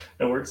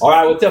That works. All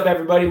right, what's up,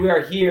 everybody? We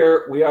are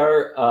here. We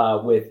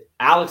are with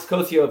Alex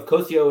Cosio of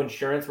Cosio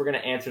Insurance. We're going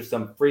to answer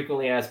some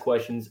frequently asked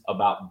questions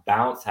about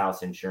bounce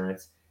house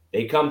insurance.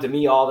 They come to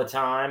me all the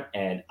time,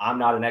 and I'm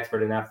not an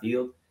expert in that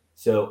field,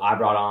 so I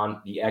brought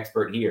on the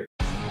expert here.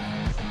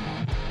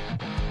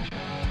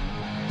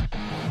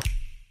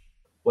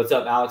 What's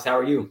up, Alex? How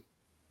are you?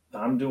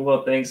 I'm doing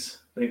well, thanks.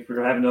 Thanks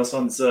for having us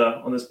on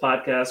this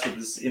podcast with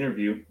this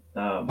interview.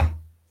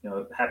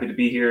 Happy to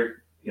be here.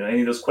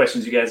 Any of those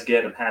questions you guys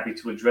get, I'm happy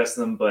to address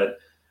them. But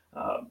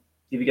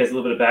give you guys a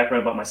little bit of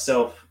background about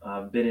myself.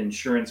 I've been in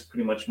insurance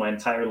pretty much my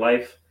entire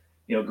life.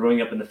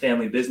 Growing up in the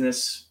family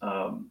business.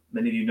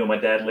 Many of you know my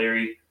dad,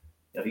 Larry.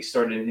 He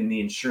started in the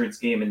insurance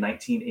game in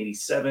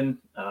 1987.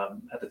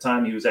 At the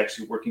time, he was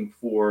actually working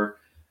for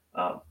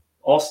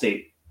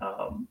Allstate,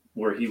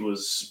 where he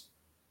was.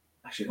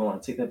 Actually, hold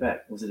on, take that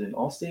back. Was it in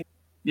Allstate?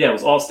 Yeah, it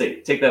was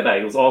Allstate. Take that back.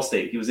 It was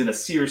Allstate. He was in a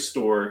Sears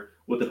store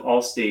with an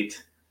Allstate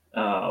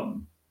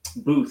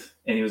booth,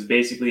 and he was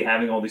basically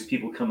having all these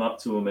people come up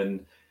to him,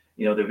 and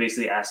they're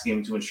basically asking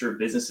him to insure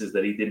businesses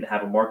that he didn't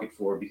have a market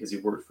for because he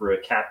worked for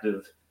a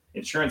captive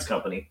insurance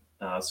company.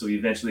 So he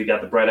eventually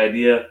got the bright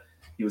idea.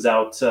 He was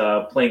out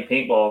playing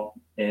paintball,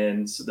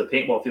 and so the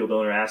paintball field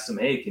owner asked him,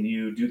 "Hey, can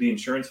you do the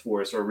insurance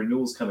for us? Our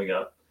renewal's coming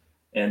up."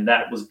 And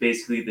that was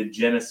basically the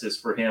genesis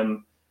for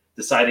him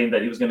deciding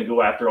that he was going to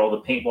go after all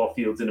the paintball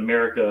fields in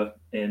America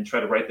and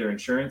try to write their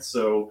insurance.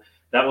 So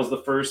that was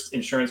the first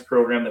insurance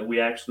program that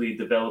we actually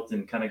developed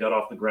and kind of got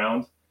off the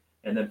ground.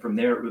 And then from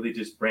there, it really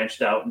just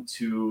branched out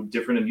into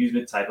different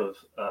amusement type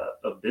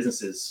of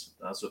businesses.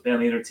 So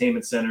family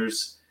entertainment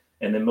centers,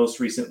 and then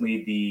most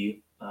recently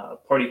the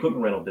party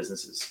equipment rental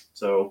businesses.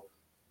 So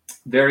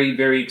very,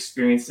 very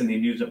experienced in the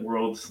amusement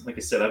world. Like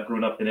I said, I've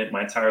grown up in it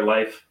my entire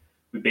life.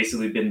 We've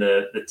basically been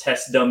the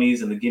test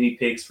dummies and the guinea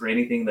pigs for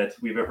anything that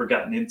we've ever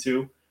gotten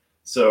into.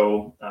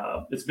 So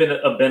it's been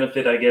a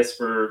benefit, I guess,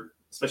 for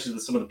especially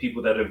some of the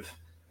people that have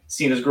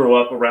seen us grow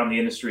up around the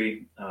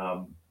industry.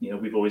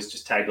 We've always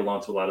just tagged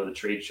along to a lot of the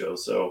trade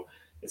shows. So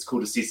it's cool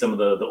to see some of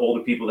the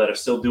older people that are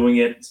still doing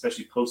it,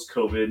 especially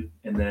post-COVID,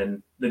 and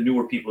then the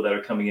newer people that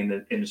are coming in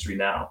the industry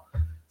now.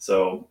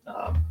 So,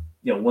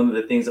 one of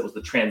the things that was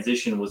the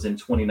transition was in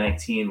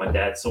 2019, my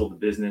dad sold the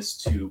business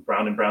to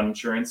Brown & Brown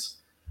Insurance.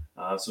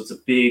 So it's a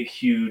big,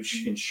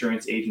 huge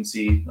insurance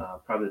agency,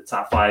 probably the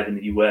top 5 in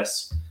the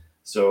U.S.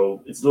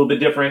 So it's a little bit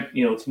different.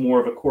 It's more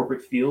of a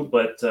corporate field,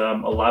 but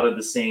a lot of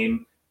the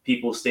same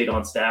people stayed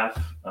on staff.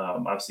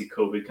 Obviously,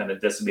 COVID kind of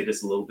decimated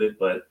us a little bit,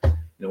 but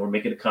we're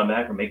making a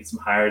comeback. We're making some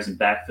hires and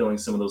backfilling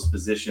some of those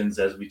positions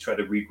as we try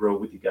to regrow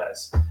with you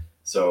guys.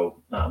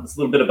 So it's a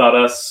little bit about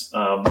us.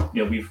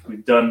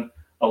 We've done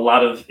a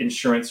lot of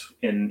insurance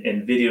and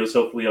videos,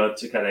 hopefully,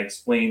 to kind of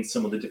explain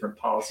some of the different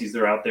policies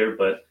that are out there,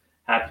 but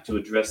happy to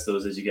address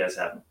those as you guys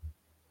have them.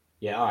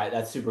 Yeah, all right,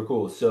 that's super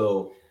cool.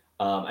 So,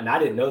 and I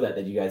didn't know that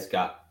you guys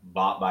got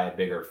bought by a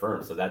bigger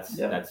firm. So that's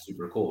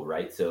super cool,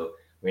 right? So,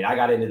 I mean, I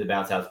got into the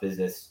bounce house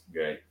business,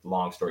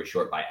 long story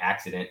short, by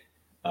accident.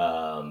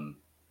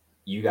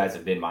 You guys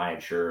have been my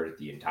insurer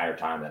the entire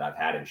time that I've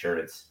had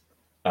insurance.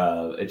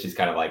 It's just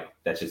kind of like,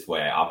 that's just the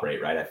way I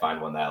operate, right? I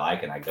find one that I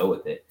like and I go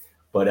with it.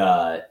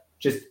 But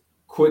just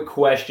quick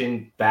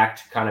question back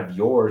to kind of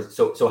yours.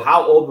 So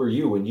how old were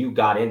you when you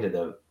got into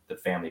the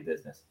family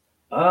business?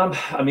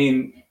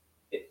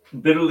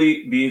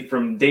 Literally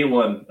from day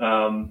one.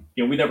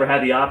 We never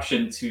had the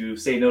option to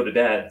say no to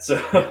dad. So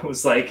it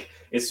was like,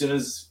 as soon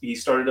as he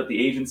started up the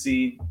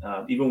agency,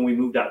 even when we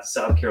moved out to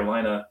South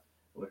Carolina,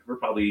 we're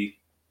probably,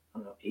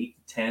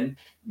 8 to 10,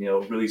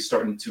 really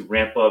starting to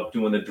ramp up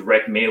doing the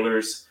direct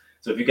mailers.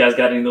 So if you guys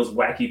got any of those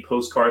wacky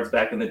postcards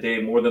back in the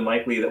day, more than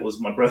likely that was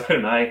my brother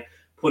and I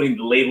putting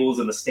the labels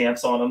and the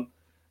stamps on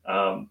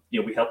them.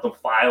 We helped them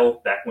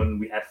file back when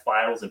we had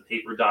files and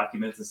paper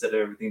documents instead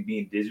of everything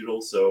being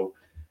digital. So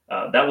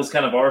that was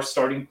kind of our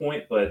starting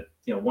point. But,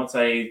 once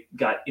I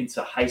got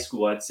into high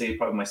school, I'd say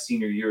probably my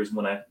senior year is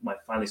when I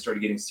finally started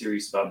getting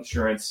serious about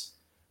insurance.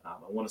 I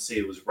want to say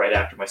it was right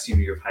after my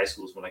senior year of high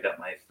school is when I got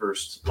my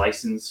first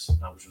license,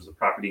 which was a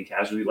property and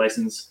casualty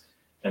license.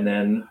 And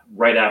then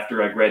right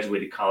after I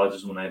graduated college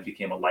is when I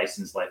became a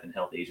licensed life and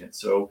health agent.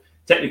 So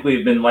technically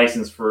I've been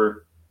licensed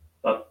for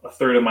about a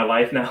third of my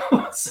life now.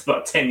 It's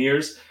about 10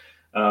 years.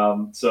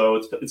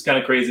 So it's kind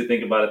of crazy to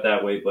think about it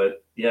that way,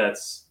 but yeah,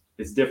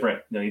 it's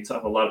different. You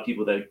talk to a lot of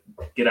people that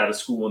get out of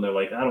school and they're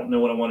like, I don't know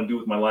what I want to do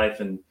with my life,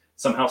 and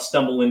somehow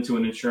stumble into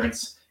an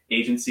insurance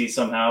agency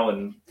somehow.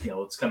 And,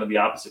 it's kind of the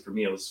opposite for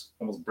me. I was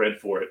almost bred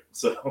for it.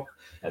 So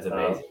that's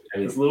amazing.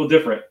 It's a little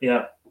different.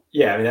 Yeah.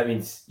 Yeah. I mean, that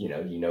means, you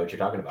know what you're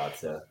talking about.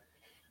 So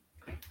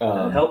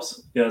it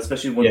helps,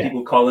 especially when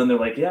people call in, they're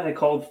like, yeah, I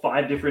called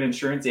 5 different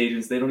insurance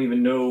agents. They don't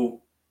even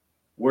know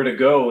where to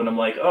go. And I'm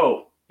like,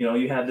 oh,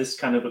 you have this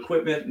kind of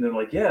equipment, and they're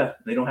like, yeah,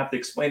 they don't have to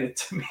explain it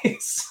to me.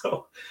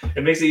 So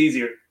it makes it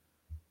easier.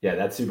 Yeah,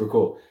 that's super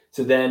cool.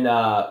 So then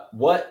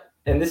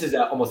and this is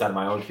almost out of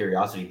my own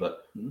curiosity, but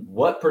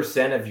what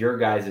percent of your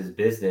guys'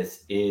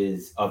 business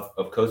is of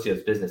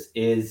Cosio's business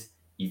is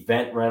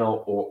event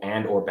rental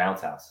or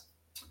bounce house?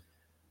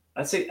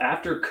 I'd say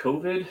after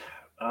COVID,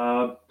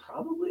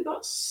 probably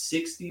about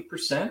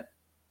 60%.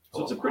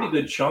 So it's a pretty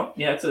good chunk.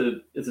 Yeah, it's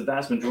a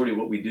vast majority of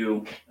what we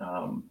do.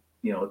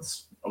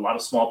 It's a lot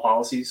of small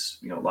policies,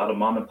 a lot of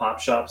mom and pop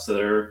shops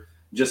that are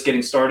just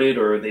getting started,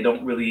 or they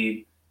don't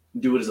really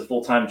do it as a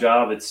full-time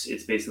job. It's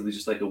basically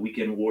just like a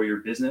weekend warrior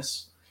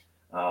business.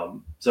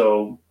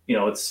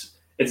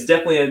 It's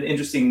definitely an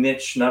interesting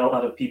niche. Not a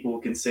lot of people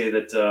can say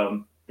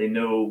that they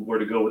know where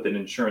to go with an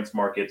insurance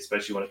market,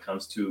 especially when it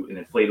comes to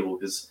an inflatable,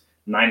 because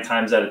 9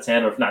 times out of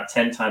 10, or if not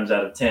 10 times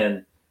out of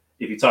 10,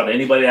 if you talk to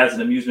anybody that has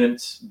an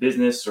amusement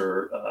business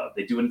or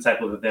they do any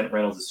type of event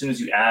rentals, as soon as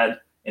you add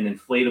an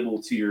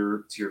inflatable to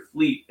your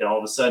fleet, and all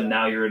of a sudden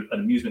now you're an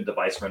amusement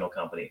device rental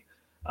company.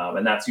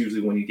 And that's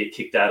usually when you get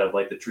kicked out of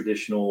like the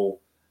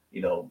traditional,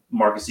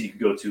 markets that you could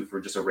go to for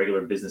just a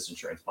regular business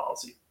insurance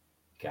policy.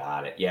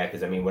 Got it. Yeah,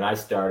 because I mean, when I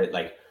started,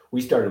 like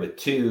we started with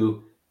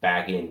 2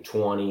 back in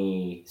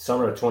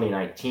summer of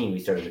 2019. We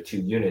started with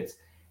 2 units,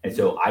 and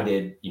so I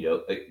did,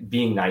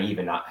 being naive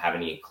and not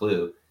having any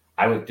clue,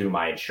 I went through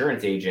my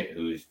insurance agent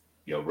who's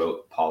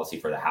wrote policy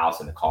for the house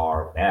and the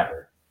car,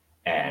 whatever,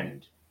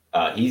 and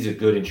he's a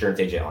good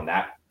insurance agent on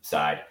that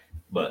side.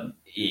 But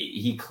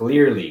he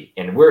clearly,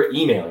 and we're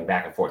emailing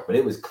back and forth, but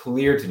it was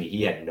clear to me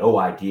he had no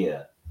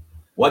idea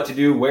what to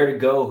do, where to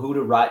go, who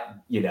to write,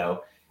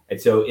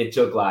 and so it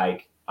took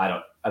like I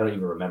don't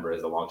even remember, it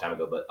was a long time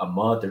ago, but a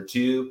month or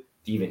 2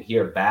 to even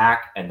hear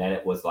back, and then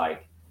it was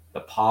like the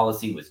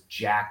policy was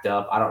jacked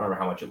up. I don't remember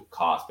how much it would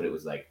cost, but it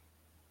was like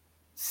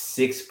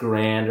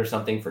 $6,000 or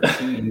something for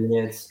 2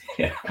 units.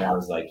 Yeah. And I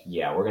was like,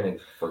 yeah, we're gonna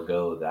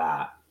forgo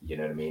that. You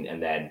know what I mean? And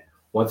then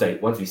once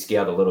we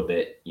scaled a little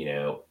bit,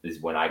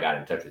 is when I got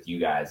in touch with you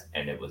guys,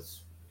 and it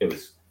was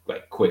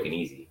like quick and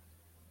easy.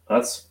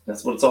 That's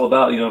what it's all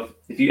about.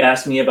 If you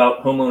asked me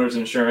about homeowners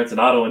insurance and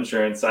auto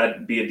insurance,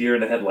 I'd be a deer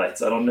in the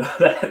headlights. I don't know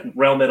that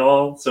realm at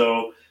all.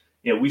 So,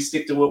 we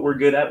stick to what we're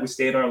good at. We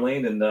stay in our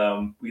lane,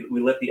 and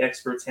we let the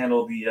experts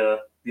handle the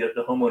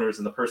homeowners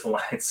and the personal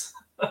lines.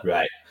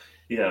 Right.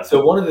 Yeah.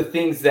 So one of the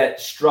things that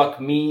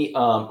struck me,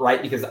 right,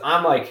 because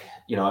I'm like,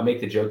 I make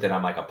the joke that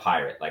I'm like a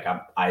pirate. Like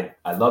I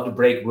love to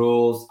break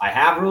rules. I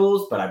have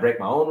rules, but I break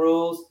my own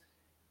rules.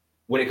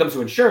 When it comes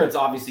to insurance,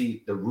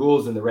 obviously the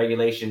rules and the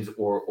regulations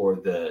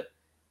or the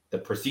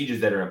procedures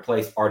that are in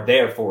place are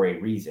there for a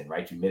reason,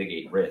 right? To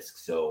mitigate risk.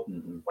 So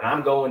when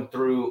I'm going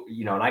through,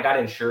 and I got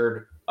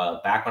insured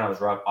back when I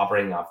was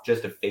operating off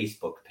just a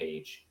Facebook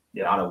page,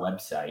 not a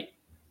website,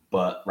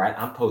 but right,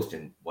 I'm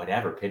posting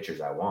whatever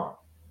pictures I want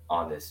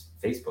on this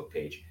Facebook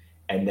page.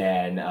 And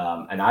then,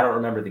 and I don't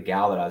remember the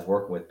gal that I was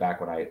working with back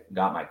when I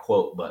got my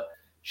quote, but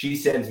she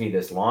sends me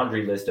this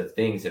laundry list of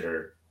things that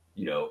are,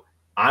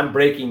 I'm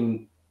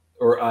breaking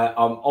or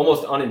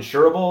almost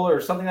uninsurable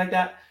or something like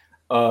that.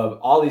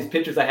 All these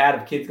pictures I had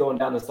of kids going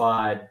down the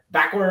slide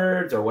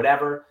backwards or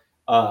whatever.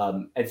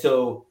 And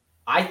so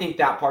I think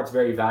that part's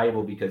very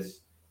valuable,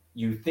 because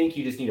you think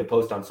you just need to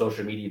post on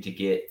social media to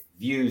get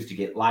views, to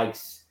get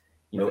likes,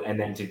 and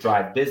then to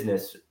drive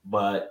business.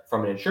 But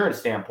from an insurance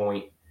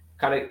standpoint,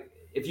 kind of,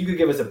 if you could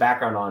give us a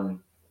background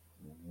on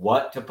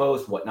what to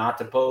post, what not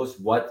to post,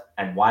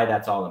 and why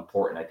that's all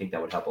important, I think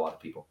that would help a lot of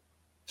people.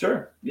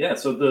 Sure. Yeah.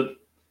 So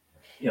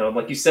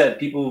like you said,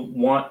 people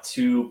want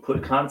to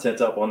put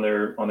content up on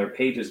their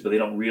pages, but they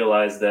don't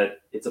realize that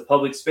it's a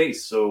public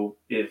space. So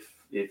if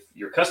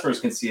your customers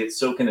can see it,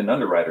 so can an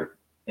underwriter.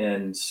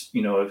 And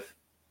if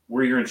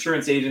we're your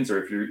insurance agents,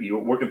 or if you're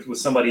working with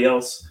somebody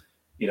else,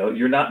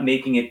 you're not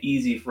making it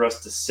easy for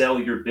us to sell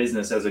your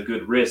business as a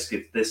good risk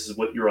if this is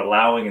what you're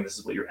allowing and this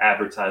is what you're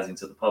advertising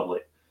to the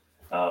public.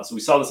 So we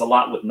saw this a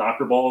lot with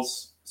knocker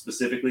balls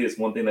specifically. It's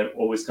one thing that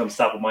always comes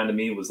top of mind to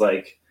me, was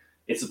like,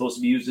 it's supposed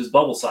to be used as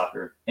bubble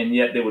soccer. And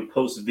yet they would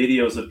post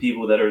videos of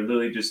people that are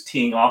literally just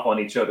teeing off on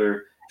each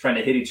other, trying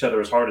to hit each other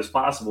as hard as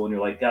possible. And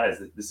you're like,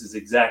 guys, this is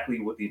exactly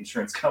what the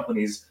insurance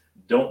companies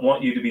don't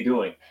want you to be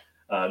doing.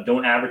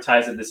 Don't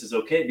advertise that this is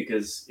okay,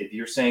 because if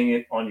you're saying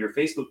it on your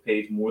Facebook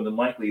page, more than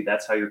likely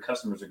that's how your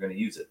customers are going to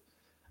use it.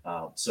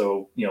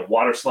 So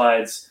water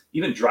slides,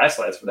 even dry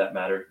slides for that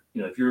matter,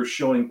 if you're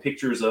showing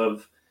pictures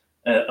of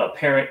a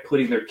parent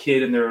putting their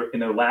kid in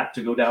their lap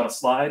to go down a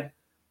slide,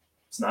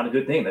 it's not a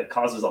good thing. That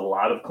causes a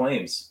lot of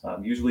claims.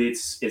 Usually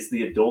it's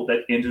the adult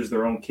that injures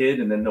their own kid,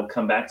 and then they'll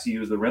come back to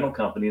you as the rental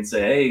company and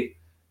say, hey,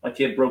 my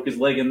kid broke his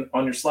leg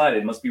on your slide.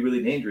 It must be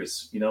really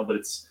dangerous, but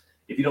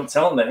if you don't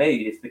tell them that, hey,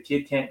 if the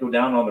kid can't go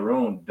down on their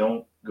own,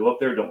 don't go up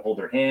there, don't hold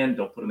their hand,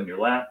 don't put them in your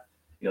lap.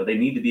 They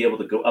need to be able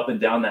to go up and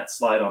down that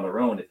slide on their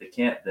own. If they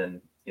can't,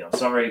 then,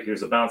 sorry,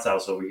 here's a bounce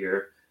house over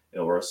here,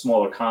 or a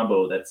smaller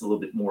combo that's a little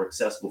bit more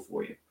accessible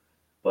for you.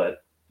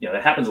 But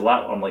that happens a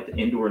lot on like the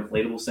indoor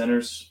inflatable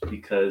centers,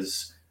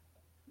 because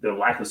the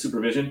lack of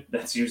supervision,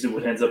 that's usually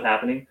what ends up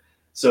happening.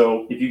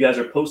 So if you guys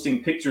are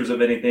posting pictures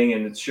of anything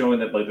and it's showing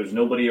that like there's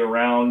nobody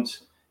around,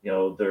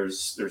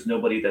 there's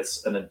nobody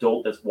that's an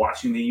adult that's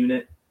watching the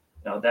unit,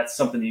 that's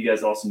something that you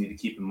guys also need to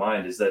keep in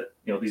mind, is that,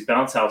 these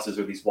bounce houses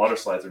or these water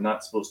slides are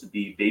not supposed to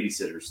be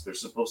babysitters. They're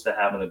supposed to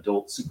have an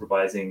adult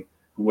supervising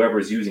whoever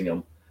is using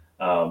them.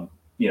 And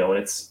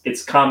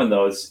it's common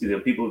though, is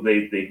people,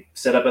 they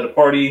set up at a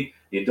party,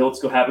 The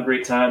adults go have a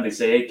great time. They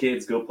say, hey,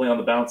 kids, go play on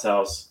the bounce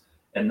house.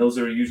 And those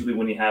are usually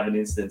when you have an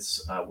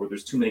instance where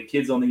there's too many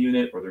kids on the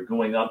unit or they're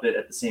going up it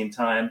at the same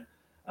time.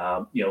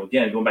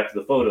 Again, going back to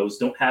the photos,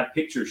 don't have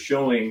pictures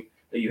showing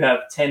that you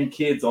have 10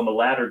 kids on the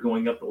ladder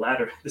going up the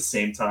ladder at the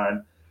same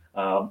time.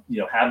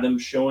 Have them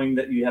showing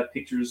that you have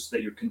pictures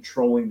that you're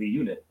controlling the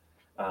unit.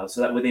 So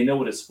that way they know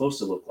what it's supposed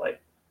to look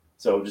like.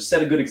 So just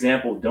set a good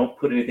example. Don't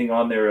put anything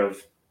on there of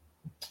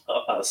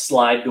a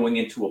slide going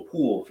into a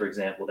pool, for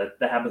example. That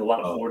happens a lot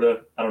in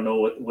Florida. I don't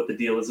know what the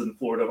deal is in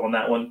Florida on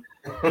that one.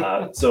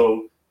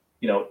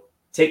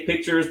 Take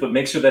pictures, but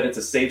make sure that it's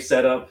a safe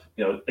setup.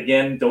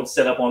 Again, don't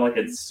set up on like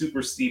a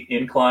super steep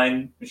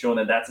incline, showing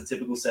that that's a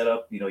typical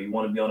setup. You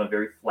want to be on a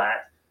very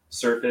flat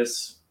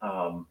surface.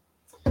 The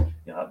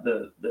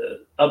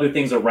other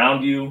things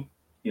around you,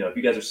 if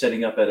you guys are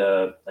setting up at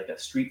a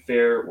street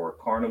fair or a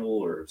carnival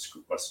or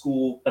a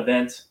school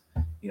event,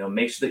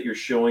 make sure that you're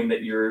showing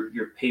that your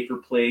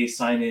pay-for-play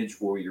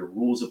signage or your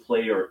rules of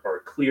play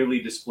are clearly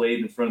displayed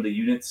in front of the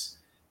units.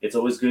 It's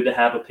always good to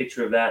have a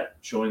picture of that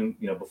showing,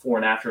 before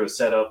and after a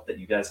setup, that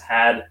you guys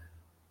had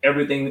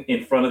everything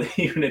in front of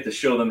the unit to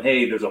show them,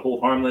 hey, there's a hold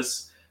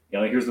harmless.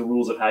 Here's the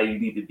rules of how you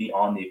need to be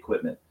on the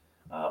equipment.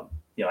 I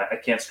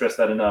can't stress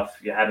that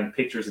enough. Having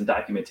pictures and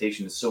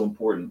documentation is so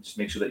important. Just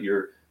make sure that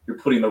you're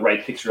putting the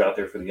right picture out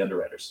there for the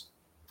underwriters.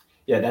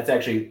 Yeah, that's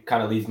actually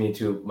kind of leads me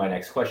into my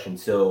next question.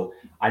 So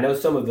I know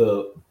some of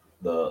the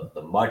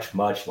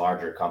much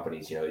larger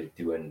companies,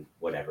 doing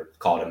whatever,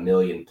 call it $1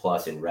 million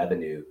plus in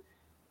revenue.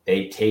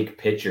 They take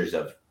pictures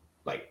of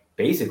like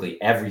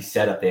basically every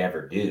setup they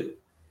ever do.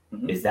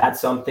 Mm-hmm. Is that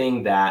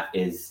something that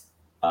is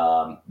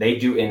they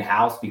do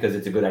in-house because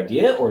it's a good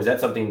idea, or is that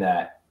something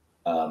that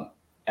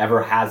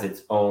ever has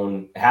its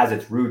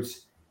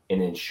roots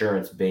in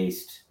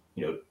insurance-based,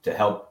 to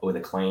help with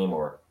a claim?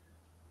 Or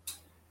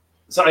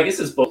so I guess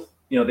it's both.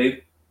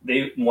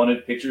 They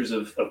wanted pictures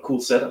of cool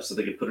setups so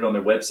they could put it on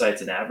their websites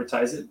and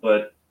advertise it.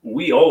 But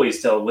we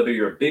always tell, whether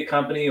you're a big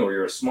company or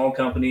you're a small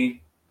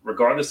company,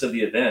 regardless of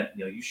the event,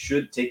 you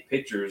should take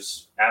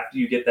pictures after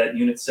you get that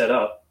unit set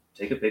up.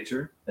 Take a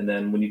picture, and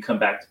then when you come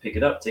back to pick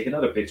it up, take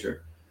another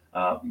picture.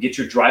 Get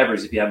your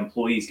drivers, if you have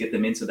employees, get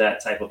them into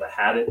that type of a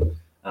habit,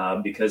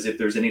 because if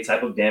there's any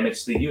type of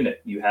damage to the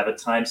unit, you have a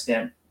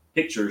timestamp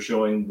picture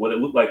showing what it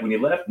looked like when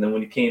you left and then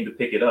when you came to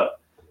pick it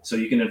up. So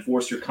you can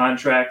enforce your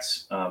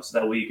contracts, so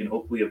that way you can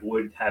hopefully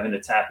avoid having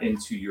to tap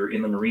into your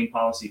inland marine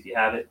policy if you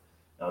have it.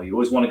 You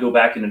always want to go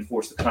back and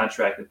enforce the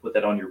contract and put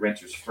that on your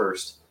renters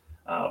first.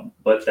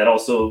 But that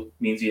also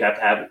means you have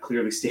to have it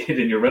clearly stated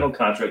in your rental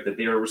contract that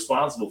they are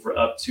responsible for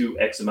up to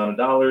X amount of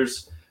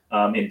dollars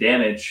in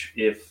damage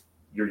if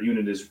your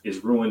unit is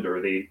ruined, or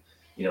they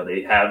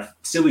have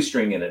silly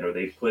string in it, or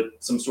they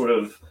put some sort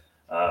of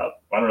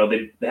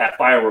they have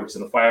fireworks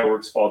and the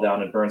fireworks fall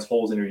down and burns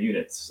holes in your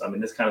units. I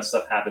mean, this kind of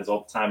stuff happens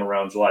all the time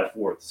around July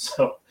 4th.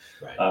 So,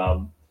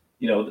 right.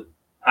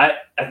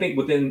 I think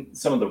within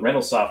some of the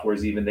rental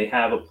softwares, even, they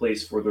have a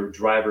place for their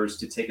drivers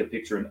to take a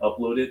picture and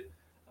upload it.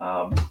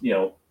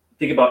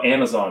 Think about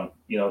Amazon.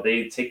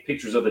 They take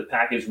pictures of the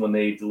package when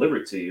they deliver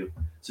it to you,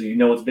 so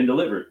it's been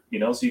delivered.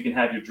 So you can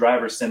have your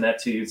driver send that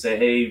to you and say,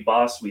 "Hey,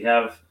 boss, we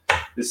have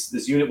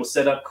this unit was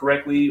set up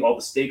correctly. All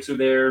the stakes are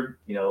there.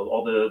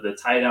 All the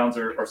tie downs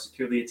are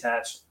securely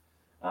attached.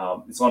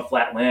 It's on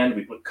flat land.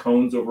 We put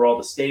cones over all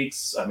the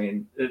stakes. I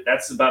mean,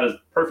 that's about as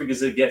perfect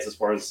as it gets as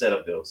far as the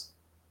setup goes."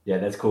 Yeah,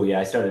 that's cool. Yeah,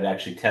 I started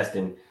actually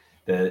testing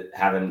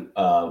having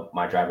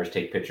my drivers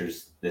take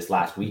pictures this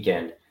last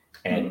weekend,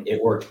 and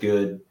it worked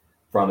good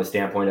from a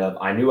standpoint of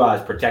I knew I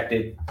was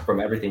protected from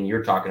everything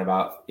you're talking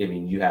about. I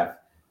mean,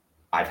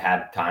 I've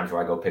had times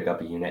where I go pick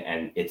up a unit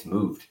and it's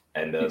moved,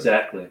 and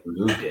exactly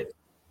moved it,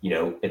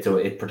 and so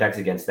it protects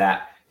against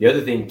that. The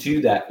other thing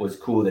too that was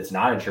cool, that's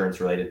not insurance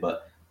related,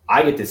 but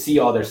I get to see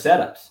all their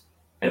setups,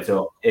 and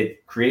so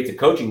it creates a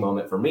coaching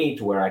moment for me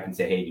to where I can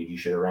say, "Hey, dude, you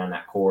should have ran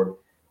that cord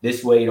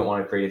this way. You don't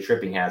want to create a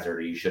tripping hazard,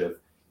 or you should have."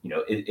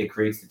 It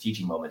creates the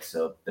teaching moment.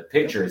 So the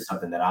picture is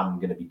something that I'm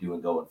going to be doing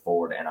going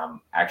forward, and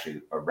I'm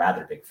actually a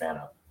rather big fan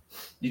of.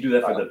 You do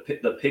that for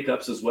the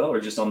pickups as well,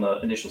 or just on the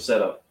initial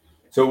setup?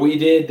 So we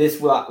did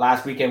this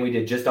last weekend. We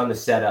did just on the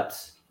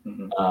setups,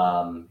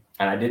 and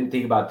I didn't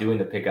think about doing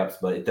the pickups,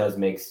 but it does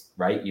make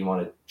right. You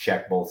want to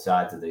check both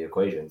sides of the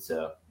equation.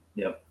 So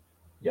yep.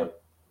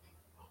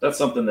 That's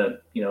something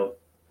that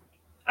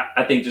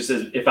I think just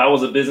as if I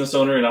was a business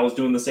owner and I was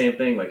doing the same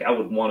thing, like I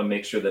would want to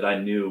make sure that I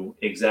knew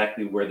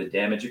exactly where the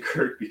damage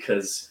occurred,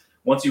 because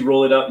once you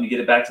roll it up and you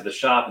get it back to the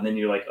shop and then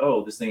you're like,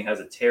 oh, this thing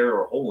has a tear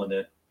or a hole in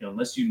it,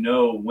 unless you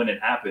know when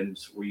it happened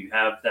or you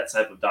have that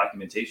type of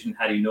documentation,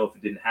 how do you know if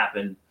it didn't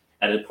happen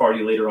at a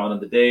party later on in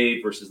the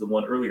day versus the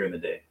one earlier in the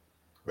day?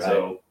 Right.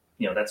 So,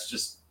 that's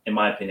just, in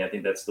my opinion, I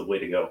think that's the way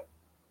to go.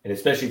 And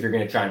especially if you're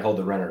going to try and hold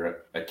the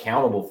renter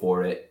accountable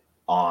for it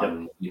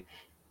on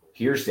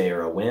hearsay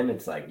or a whim,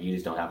 it's like you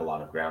just don't have a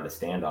lot of ground to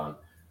stand on.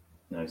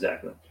 No,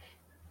 exactly.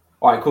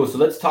 All right, cool. So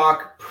let's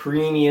talk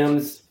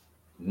premiums,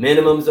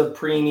 minimums of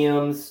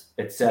premiums,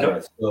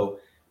 etc. Yep.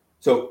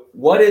 So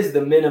what is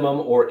the minimum,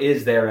 or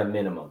is there a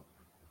minimum?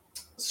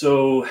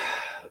 So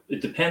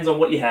It depends on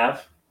what you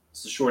have.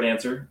 It's the short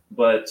answer,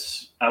 but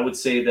I would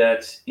say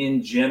that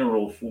in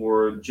general,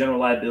 for general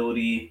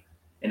liability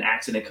and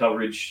accident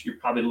coverage, you're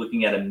probably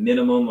looking at a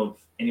minimum of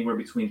anywhere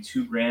between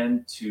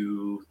 $2,000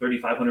 to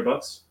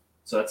 $3,500.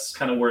 So that's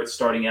kind of where it's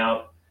starting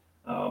out.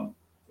 The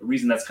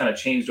reason that's kind of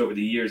changed over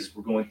the years is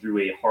we're going through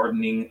a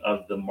hardening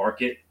of the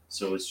market.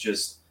 So it's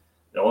just,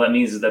 all that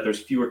means is that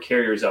there's fewer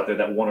carriers out there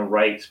that want to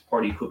write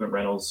party equipment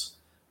rentals.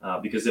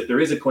 Because if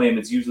there is a claim,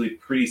 it's usually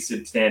pretty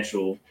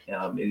substantial.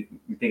 You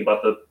think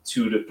about the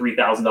 $2,000 to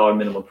 $3,000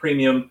 minimum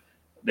premium.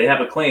 They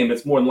have a claim,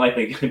 it's more than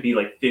likely going to be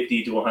like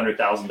 $50,000 to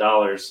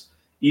 $100,000.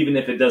 Even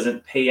if it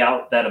doesn't pay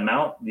out that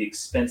amount, the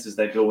expenses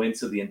that go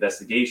into the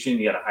investigation,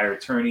 you got to hire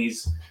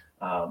attorneys,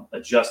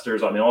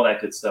 adjusters. I mean, all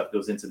that good stuff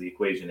goes into the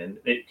equation, and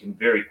it can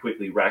very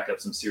quickly rack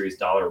up some serious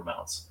dollar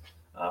amounts.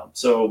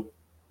 So,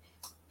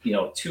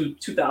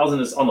 2,000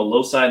 is on the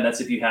low side, and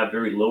that's if you have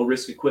very low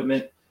risk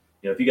equipment.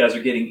 If you guys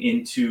are getting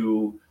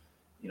into,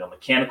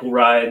 mechanical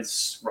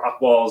rides,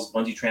 rock walls,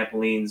 bungee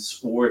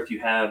trampolines, or if you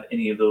have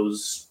any of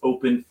those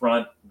open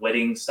front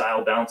wedding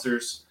style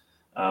bouncers,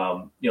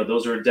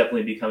 those are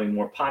definitely becoming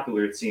more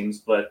popular, it seems,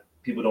 but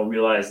people don't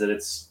realize that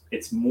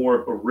it's more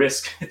of a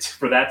risk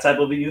for that type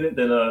of a unit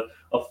than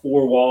a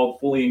four-walled,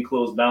 fully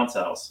enclosed bounce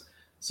house.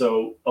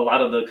 So a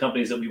lot of the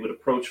companies that we would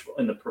approach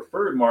in the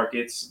preferred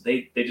markets,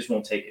 they just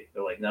won't take it.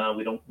 They're like, no,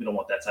 we don't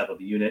want that type of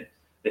a unit.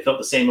 They felt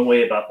the same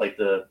way about like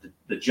the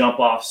jump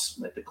offs,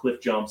 like the cliff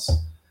jumps,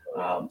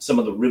 some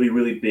of the really,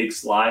 really big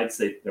slides.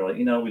 They're like,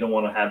 we don't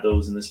want to have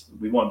those in this.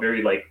 We want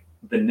very like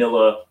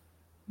vanilla,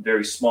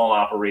 very small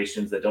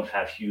operations that don't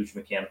have huge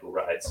mechanical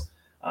rides.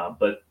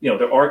 But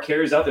there are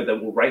carriers out there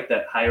that will write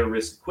that higher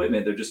risk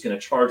equipment. They're just going to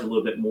charge a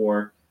little bit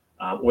more,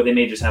 or they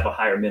may just have a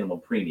higher minimum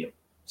premium.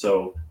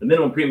 So the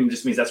minimum premium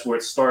just means that's where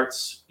it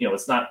starts.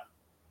 It's not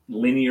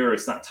linear.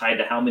 It's not tied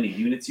to how many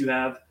units you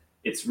have.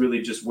 It's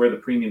really just where the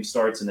premium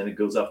starts, and then it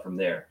goes up from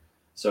there.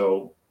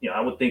 So,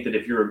 I would think that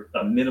if you're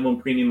a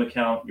minimum premium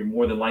account, you're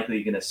more than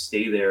likely going to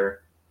stay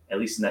there, at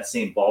least in that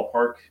same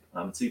ballpark.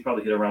 So you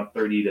probably hit around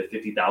 $30,000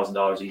 to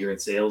 $50,000 a year in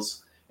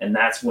sales, and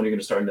that's when you're going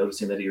to start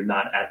noticing that you're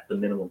not at the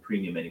minimum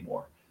premium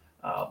anymore.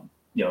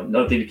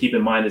 Another thing to keep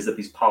in mind is that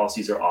these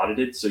policies are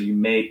audited, so you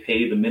may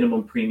pay the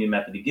minimum premium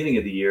at the beginning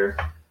of the year,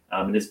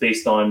 and it's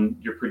based on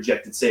your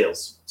projected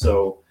sales.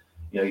 So,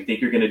 you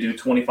think you're going to do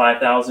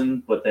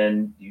 25,000, but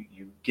then you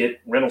get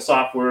rental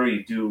software,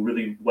 you do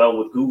really well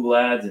with Google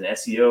ads and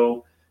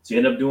SEO. So you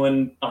end up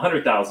doing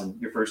 100,000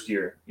 your first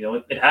year.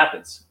 It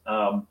happens.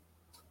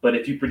 But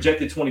if you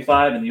projected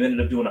 25 and you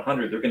ended up doing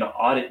 100, they're going to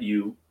audit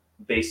you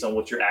based on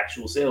what your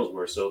actual sales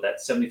were. So that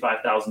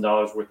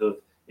 $75,000 worth of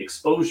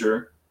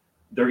exposure,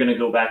 they're going to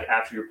go back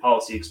after your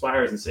policy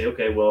expires and say,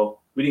 okay,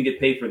 well, we didn't get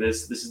paid for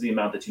this. This is the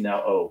amount that you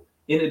now owe,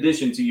 in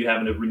addition to you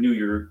having to renew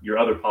your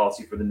other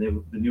policy for the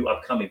new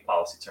upcoming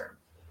policy term.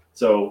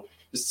 So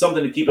just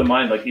something to keep in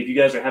mind. Like if you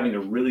guys are having a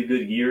really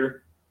good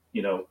year,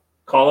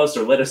 call us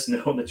or let us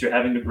know that you're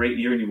having a great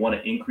year and you want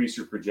to increase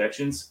your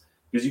projections,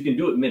 because you can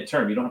do it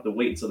midterm. You don't have to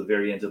wait until the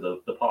very end of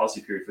the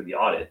policy period for the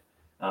audit.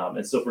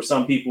 And so for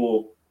some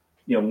people,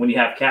 when you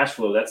have cash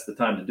flow, that's the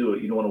time to do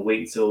it. You don't want to wait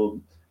until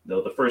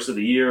the first of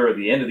the year or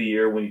the end of the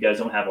year when you guys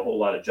don't have a whole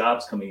lot of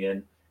jobs coming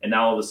in, and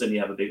now all of a sudden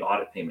you have a big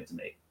audit payment to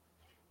make.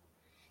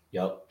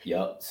 Yep.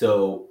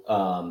 So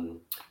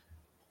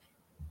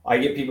I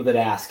get people that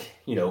ask,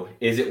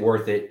 is it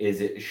worth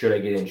it? Should I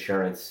get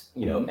insurance?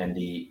 And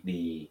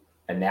the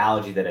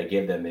analogy that I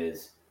give them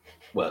is,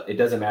 well, it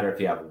doesn't matter if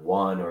you have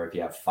one or if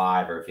you have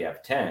five or if you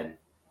have 10.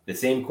 The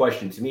same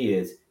question to me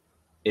is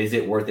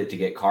it worth it to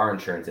get car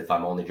insurance if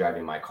I'm only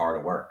driving my car to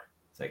work?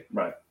 It's like,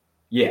 right.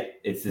 Yeah,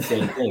 it's the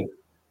same thing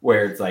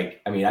where it's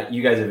like,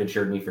 you guys have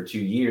insured me for 2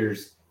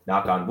 years,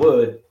 knock on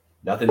wood,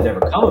 nothing's ever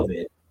come of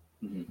it.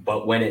 Mm-hmm.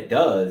 But when it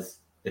does,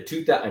 the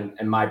 2,000,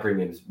 and my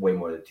premium's way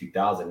more than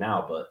 2,000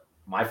 now, but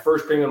my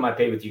first premium I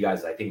paid with you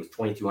guys, I think, was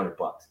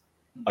 $2,200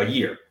 a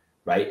year,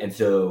 right? And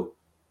so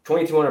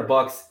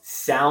 $2,200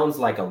 sounds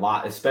like a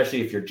lot,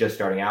 especially if you're just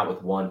starting out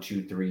with 1,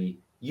 2, 3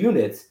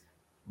 units.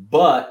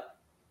 But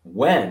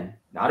when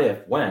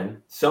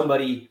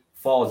somebody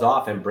falls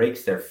off and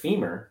breaks their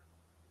femur,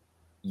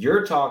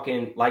 you're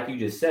talking, like you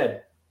just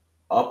said,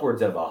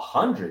 upwards of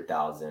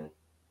 100,000.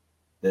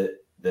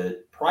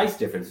 The price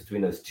difference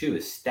between those two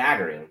is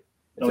staggering.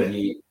 So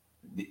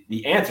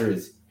the answer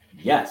is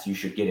yes, you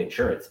should get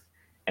insurance.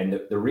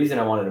 And the reason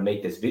I wanted to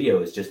make this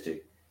video is just to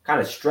kind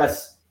of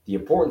stress the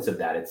importance of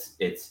that.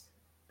 It's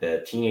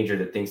the teenager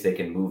that thinks they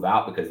can move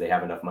out because they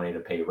have enough money to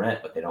pay rent,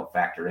 but they don't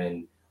factor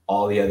in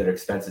all the other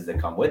expenses that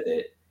come with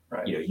it.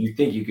 Right. You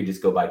think you could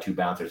just go buy 2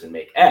 bouncers and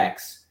make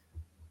X.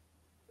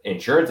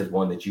 Insurance is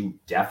one that you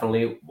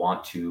definitely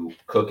want to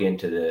cook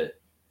into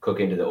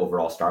the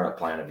overall startup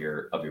plan of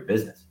your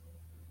business.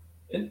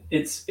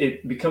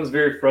 It becomes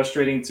very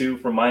frustrating too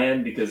from my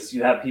end, because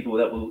you have people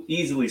that will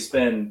easily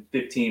spend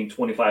 $15,000,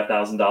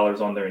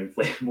 $25,000 on their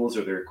inflatables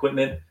or their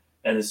equipment,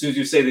 and as soon as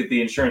you say that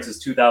the insurance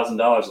is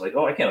 $2,000, like,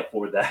 oh, I can't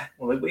afford that.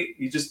 Well, like, wait,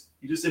 you just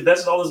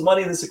invested all this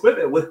money in this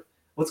equipment.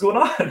 What's going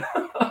on?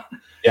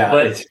 Yeah,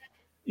 but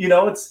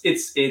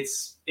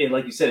it's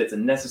like you said, it's a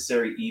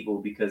necessary evil,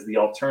 because the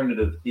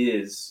alternative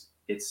is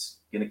it's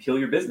going to kill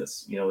your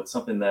business. It's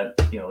something that,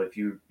 if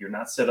you're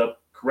not set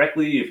up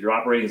correctly, if you're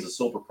operating as a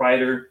sole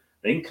proprietor,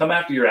 they can come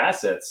after your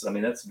assets. I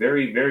mean, that's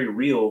very, very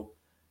real.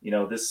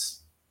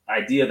 This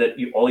idea that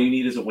all you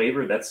need is a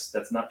waiver, that's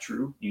not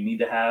true. You need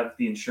to have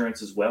the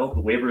insurance as well. The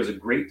waiver is a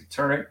great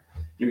deterrent.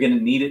 You're going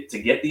to need it to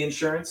get the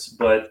insurance,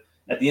 but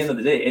at the end of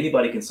the day,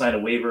 anybody can sign a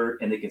waiver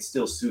and they can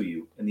still sue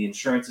you. And the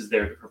insurance is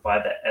there to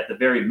provide that, at the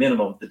very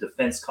minimum, the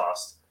defense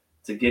cost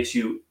to get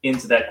you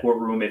into that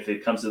courtroom if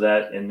it comes to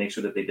that, and make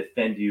sure that they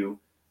defend you.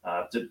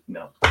 The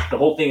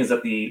whole thing is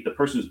that the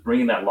person who's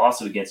bringing that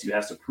lawsuit against you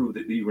has to prove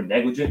that you were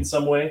negligent in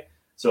some way.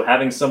 So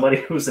having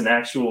somebody who's an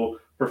actual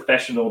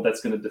professional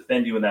that's going to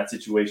defend you in that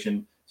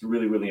situation is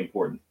really, really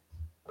important.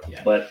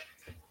 Yeah. But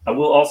I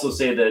will also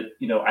say that,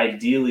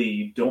 ideally,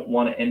 you don't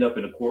want to end up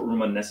in a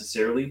courtroom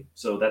unnecessarily.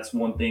 So that's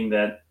one thing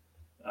that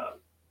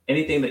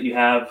anything that you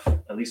have,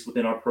 at least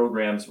within our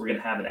programs, we're going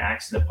to have an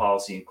accident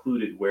policy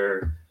included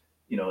where,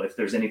 if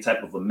there's any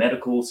type of a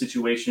medical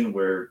situation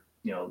where,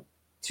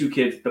 two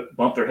kids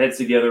bump their heads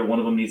together, one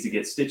of them needs to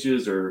get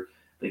stitches, or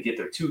they get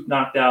their tooth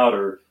knocked out,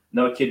 or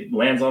another kid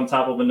lands on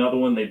top of another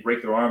one, they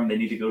break their arm, they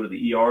need to go to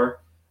the ER.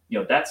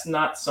 That's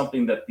not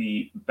something that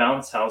the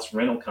bounce house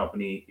rental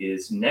company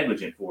is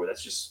negligent for.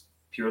 That's just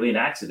purely an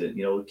accident.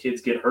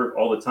 Kids get hurt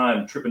all the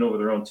time tripping over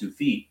their own 2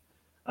 feet.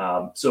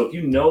 So if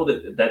you know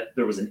that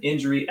there was an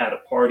injury at a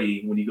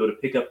party when you go to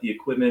pick up the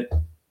equipment,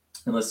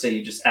 and let's say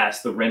you just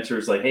ask the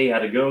renters, like, hey,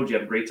 how'd it go? Did you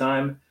have a great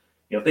time?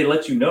 If they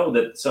let you know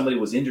that somebody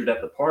was injured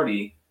at the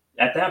party,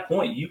 at that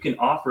point, you can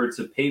offer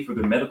to pay for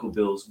their medical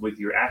bills with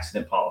your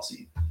accident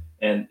policy.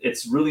 And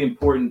it's really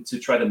important to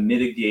try to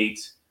mitigate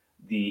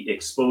the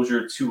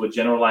exposure to a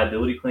general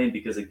liability claim,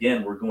 because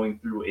again, we're going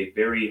through a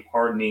very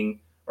hard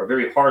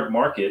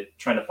market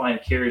trying to find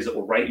carriers that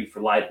will write you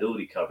for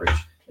liability coverage.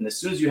 And as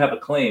soon as you have a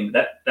claim,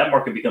 that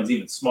market becomes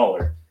even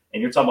smaller.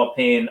 And you're talking about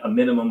paying a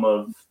minimum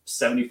of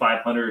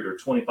 $7,500 or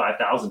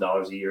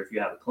 $25,000 a year if you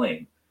have a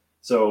claim.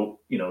 So,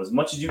 as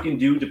much as you can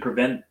do to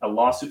prevent a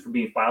lawsuit from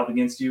being filed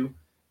against you,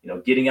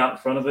 getting out in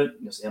front of it,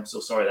 say, I'm so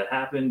sorry that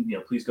happened,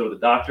 please go to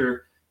the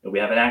doctor. We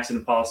have an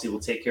accident policy.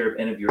 We'll take care of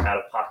any of your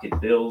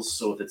out-of-pocket bills.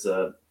 So if it's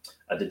a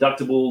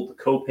deductible, the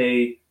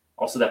copay,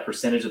 also that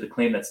percentage of the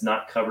claim that's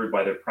not covered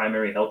by their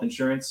primary health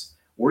insurance,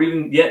 or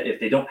even yet, if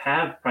they don't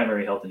have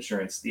primary health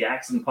insurance, the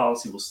accident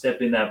policy will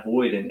step in that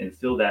void and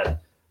fill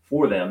that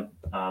for them.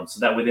 So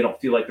that way they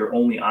don't feel like their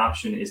only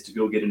option is to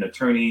go get an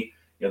attorney.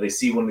 They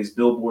see one of these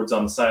billboards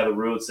on the side of the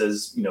road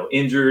says,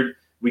 injured,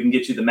 we can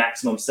get you the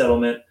maximum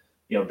settlement.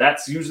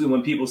 That's usually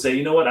when people say,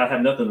 you know what, I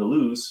have nothing to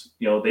lose.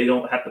 They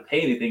don't have to pay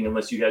anything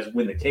unless you guys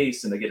win the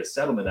case and they get a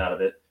settlement out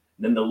of it.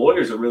 And then the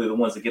lawyers are really the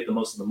ones that get the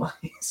most of the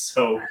money.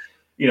 So,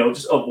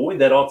 just avoid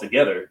that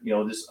altogether.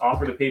 Just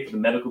offer to pay for the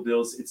medical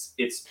bills.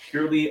 It's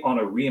purely on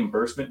a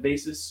reimbursement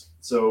basis.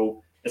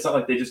 So it's not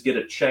like they just get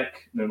a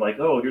check and they're like,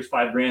 oh, here's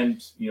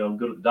 $5,000,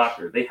 go to the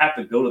doctor. They have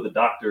to go to the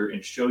doctor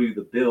and show you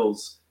the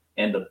bills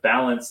and the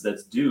balance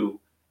that's due.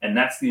 And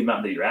that's the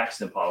amount that your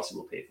accident policy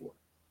will pay for.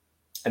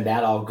 And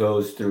that all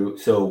goes through.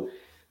 So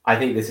I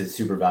think this is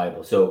super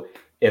valuable. So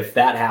if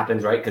that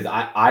happens, right, because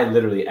I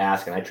literally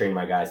ask, and I train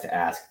my guys to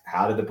ask,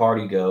 how did the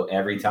party go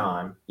every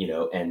time,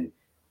 and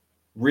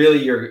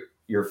really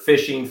you're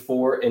fishing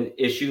for an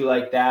issue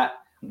like that.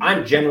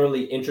 I'm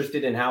generally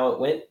interested in how it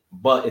went,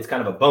 but it's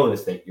kind of a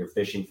bonus that you're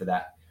fishing for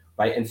that,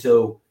 right? And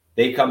so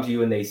they come to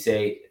you and they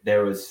say,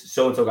 there was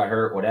so-and-so got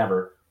hurt,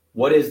 whatever.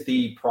 What is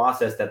the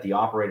process that the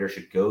operator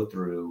should go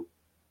through?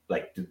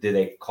 Like, do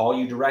they call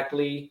you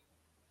directly?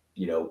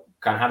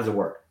 Kind of how does it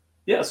work?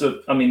 Yeah.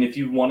 So, if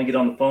you want to get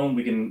on the phone,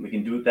 we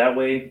can do it that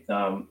way.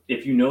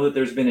 If you know that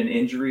there's been an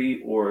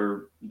injury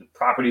or the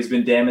property's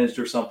been damaged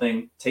or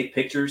something, take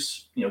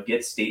pictures,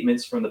 get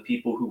statements from the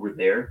people who were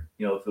there.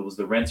 If it was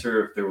the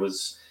renter,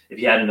 if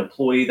you had an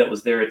employee that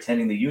was there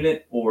attending the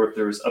unit, or if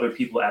there was other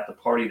people at the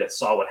party that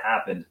saw what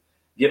happened,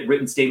 get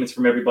written statements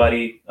from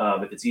everybody.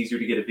 If it's easier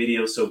to get a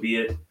video, so be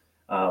it.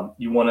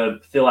 You want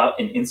to fill out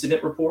an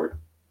incident report.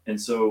 And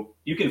so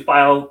you can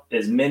file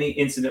as many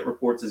incident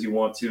reports as you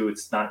want to.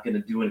 It's not going to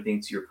do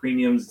anything to your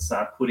premiums. It's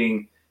not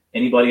putting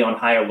anybody on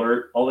high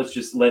alert. All it's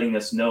just letting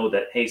us know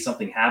that, hey,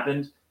 something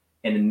happened,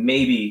 and then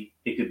maybe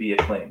it could be a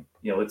claim.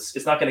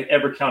 It's not going to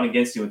ever count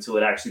against you until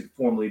it actually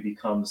formally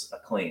becomes a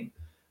claim.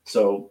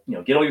 So,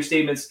 get all your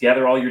statements,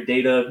 gather all your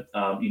data.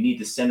 You need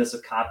to send us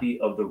a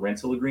copy of the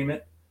rental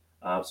agreement.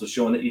 So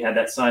showing that you had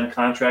that signed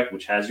contract,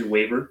 which has your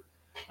waiver.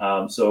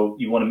 So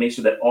you want to make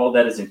sure that all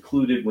that is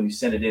included when you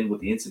send it in with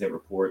the incident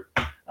report.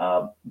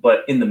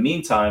 But in the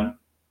meantime,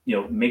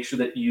 make sure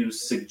that you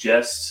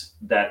suggest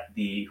that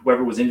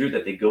whoever was injured,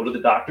 that they go to the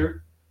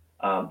doctor,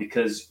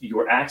 because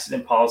your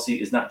accident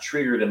policy is not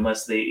triggered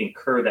unless they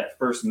incur that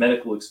first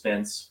medical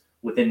expense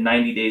within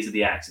 90 days of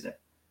the accident.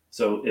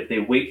 So if they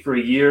wait for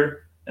a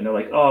year and they're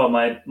like, oh,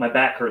 my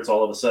back hurts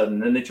all of a sudden,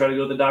 and then they try to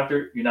go to the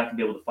doctor, you're not going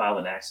to be able to file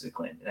an accident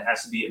claim. And it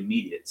has to be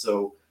immediate.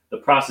 So the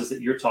process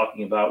that you're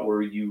talking about,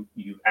 where you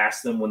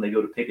ask them when they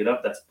go to pick it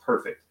up, that's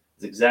perfect.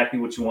 It's exactly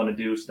what you want to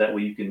do. So that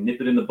way you can nip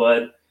it in the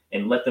bud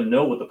and let them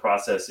know what the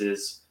process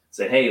is.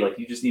 Say, hey, like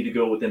you just need to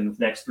go within the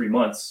next 3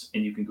 months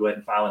and you can go ahead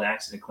and file an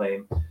accident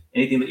claim.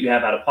 Anything that you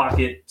have out of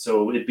pocket.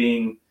 So it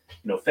being,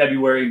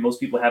 February, most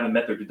people haven't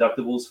met their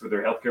deductibles for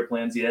their healthcare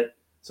plans yet.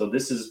 So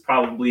this is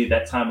probably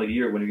that time of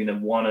year when you're going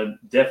to want to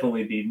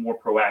definitely be more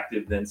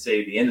proactive than,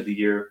 say, the end of the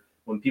year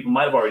when people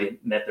might have already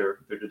met their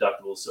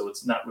deductibles. So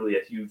it's not really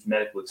a huge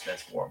medical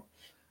expense for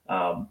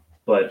them.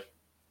 But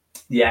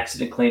the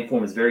accident claim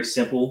form is very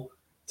simple.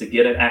 To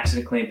get an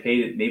accident claim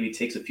paid, it maybe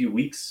takes a few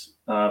weeks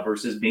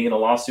versus being in a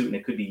lawsuit, and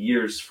it could be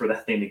years for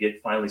that thing to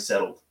get finally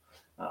settled.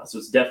 So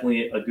it's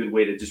definitely a good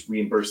way to just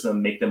reimburse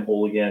them, make them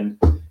whole again.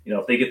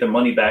 If they get their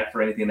money back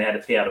for anything they had to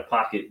pay out of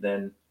pocket,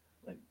 then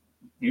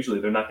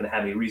usually they're not going to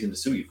have any reason to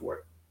sue you for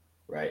it.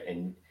 Right.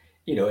 And,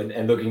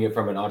 and looking at it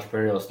from an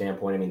entrepreneurial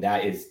standpoint, I mean,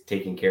 that is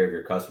taking care of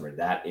your customer.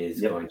 That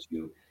is going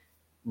to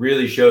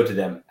really show to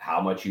them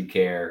how much you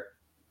care.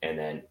 And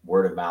then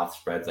word of mouth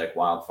spreads like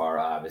wildfire,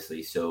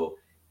 obviously. So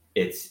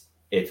it's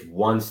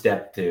one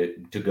step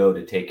to go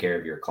to take care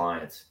of your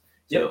clients.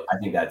 So I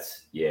think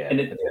that's, and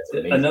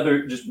that's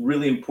another just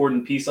really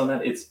important piece on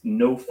that. It's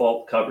no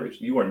fault coverage.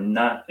 You are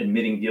not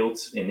admitting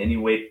guilt in any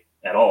way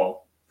at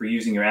all for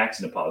using your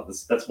accident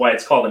policy. That's why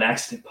it's called an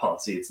accident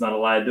policy. It's not a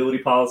liability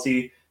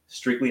policy,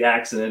 strictly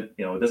accident.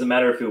 It doesn't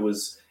matter if it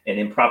was an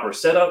improper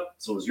setup,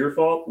 so it was your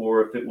fault,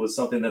 or if it was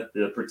something that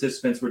the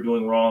participants were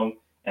doing wrong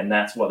and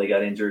that's why they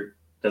got injured.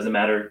 Doesn't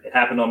matter. It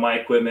happened on my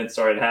equipment.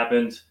 Sorry, it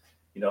happened.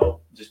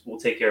 Just we'll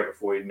take care of it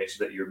for you to make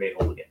sure that you're made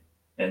whole again.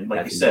 And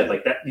like you said,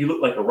 like that, you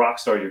look like a rock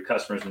star to your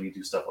customers when you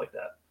do stuff like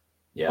that.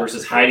 Yeah.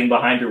 Versus hiding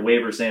behind your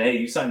waiver saying, hey,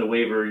 you signed a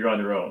waiver, you're on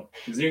your own.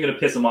 Because then you're going to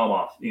piss a mom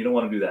off. You don't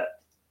want to do that.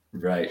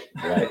 Right.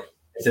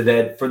 So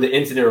then for the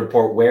incident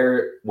report,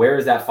 where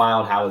is that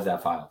filed? How is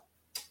that filed?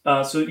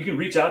 So you can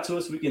reach out to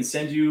us. We can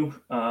send you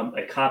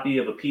a copy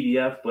of a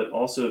PDF, but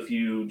also if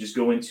you just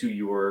go into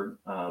your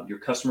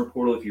customer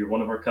portal, if you're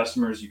one of our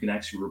customers, you can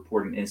actually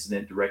report an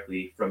incident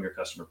directly from your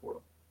customer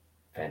portal.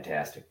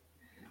 Fantastic.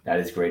 That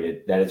is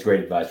great. That is great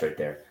advice right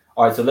there.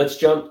 All right, so let's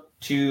jump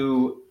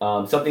to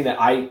something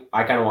that I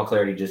kind of want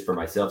clarity just for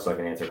myself so I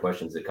can answer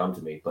questions that come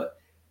to me. But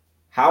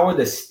how are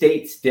the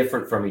states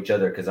different from each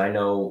other? Because I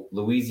know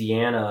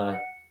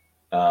Louisiana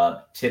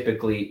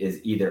typically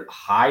is either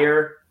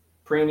higher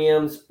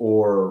premiums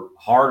or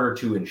harder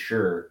to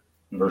insure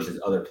versus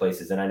other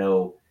places. And I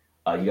know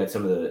you got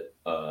some of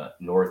the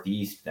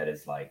Northeast that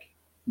is like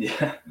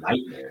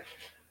nightmare.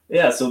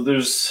 Yeah, so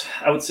there's,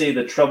 I would say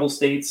the trouble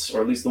states, or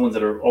at least the ones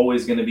that are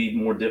always going to be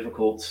more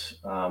difficult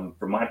from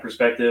my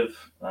perspective,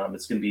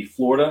 it's going to be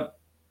Florida,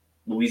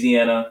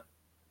 Louisiana,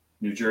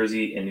 New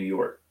Jersey, and New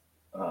York.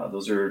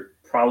 Those are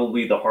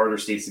probably the harder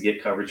states to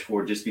get coverage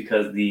for just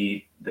because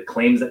the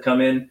claims that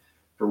come in,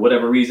 for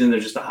whatever reason,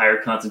 there's just a higher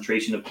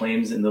concentration of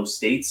claims in those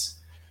states,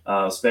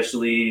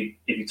 especially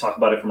if you talk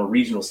about it from a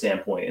regional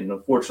standpoint. And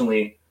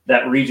unfortunately,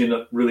 that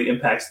region really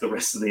impacts the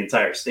rest of the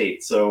entire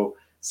state. So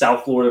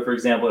South Florida, for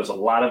example, there's a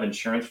lot of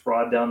insurance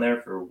fraud down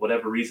there for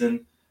whatever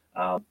reason.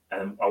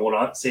 And I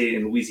want to say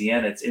in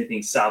Louisiana, it's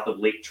anything south of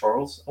Lake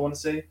Charles, I want to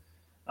say.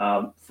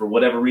 For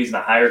whatever reason,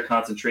 a higher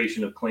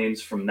concentration of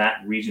claims from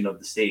that region of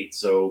the state.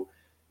 So,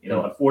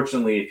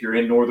 unfortunately, if you're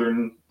in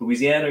northern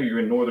Louisiana or you're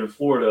in northern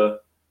Florida,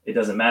 it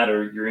doesn't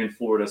matter. You're in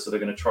Florida, so they're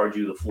going to charge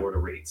you the Florida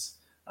rates.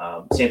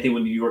 Same thing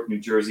with New York, New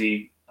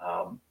Jersey,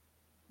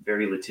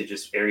 very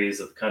litigious areas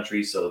of the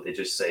country. So they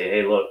just say,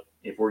 hey, look,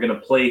 if we're going to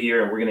play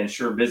here and we're going to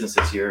insure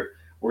businesses here,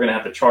 we're going to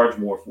have to charge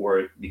more for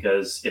it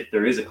because if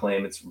there is a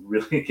claim, it's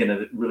really going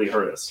to really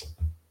hurt us.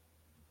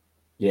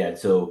 Yeah.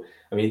 So,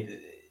 I mean,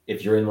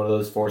 if you're in one of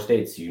those 4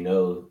 states,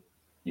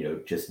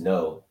 just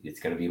know it's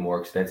going to be more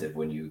expensive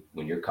when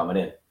you're coming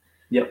in.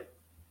 Yep.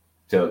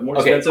 So more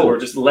expensive or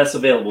just less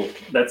available.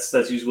 That's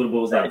usually what it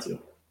boils down to.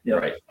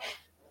 Yep. Right.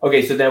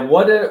 Okay. So then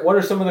what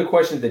are some of the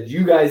questions that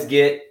you guys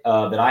get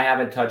that I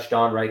haven't touched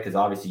on, right? Because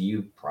obviously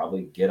you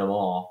probably get them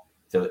all.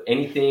 So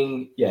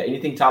anything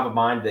top of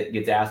mind that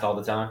gets asked all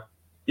the time?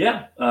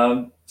 Yeah.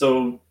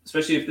 So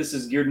especially if this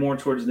is geared more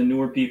towards the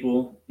newer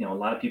people, a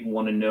lot of people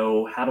want to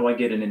know, how do I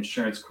get an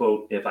insurance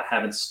quote if I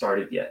haven't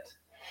started yet?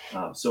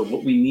 So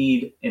what we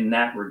need in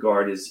that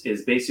regard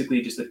is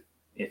basically just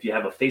if you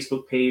have a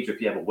Facebook page or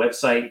if you have a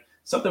website,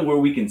 something where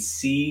we can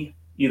see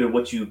either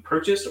what you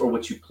purchased or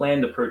what you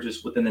plan to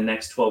purchase within the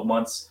next 12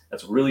 months.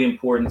 That's really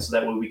important. So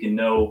that way we can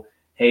know,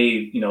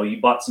 hey,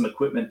 you bought some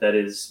equipment that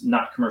is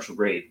not commercial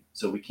grade,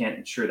 so we can't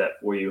insure that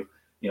for you.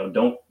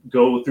 Don't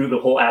go through the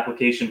whole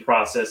application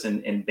process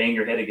and bang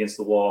your head against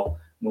the wall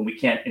when we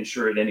can't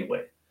insure it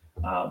anyway.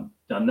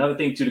 Another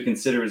thing too to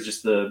consider is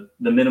just the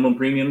minimum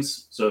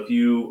premiums. So if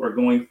you are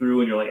going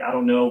through and you're like, I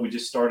don't know, we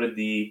just started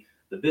the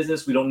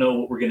business, we don't know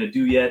what we're going to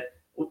do yet,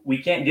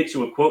 we can't get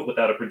you a quote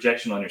without a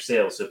projection on your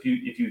sales. So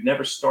if you've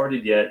never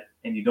started yet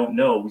and you don't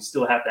know, we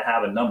still have to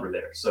have a number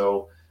there.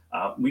 So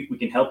we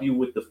can help you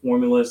with the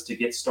formulas to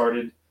get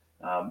started.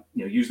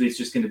 Usually it's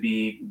just going to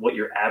be what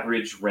your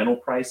average rental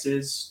price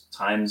is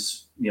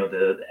times,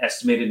 the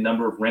estimated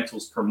number of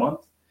rentals per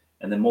month,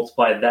 and then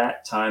multiply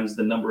that times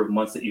the number of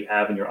months that you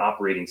have in your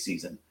operating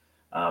season.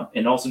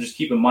 And also just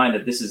keep in mind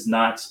that this is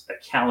not a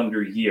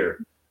calendar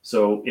year.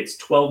 So it's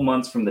 12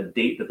 months from the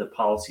date that the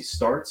policy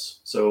starts.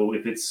 So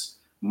if it's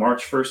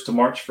March 1st to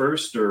March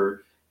 1st,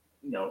 or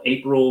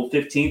April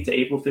 15th to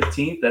April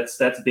 15th,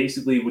 that's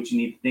basically what you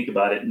need to think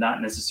about it.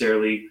 Not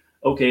necessarily,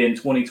 okay, in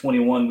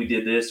 2021 we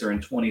did this, or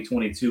in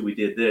 2022 we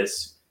did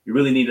this. You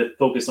really need to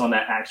focus on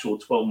that actual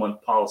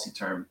 12-month policy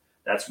term.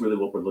 That's really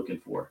what we're looking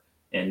for.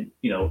 And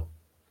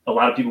a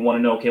lot of people want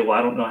to know, okay, well,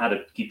 I don't know how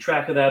to keep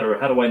track of that, or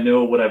how do I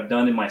know what I've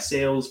done in my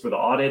sales for the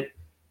audit?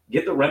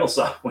 Get the rental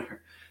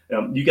software.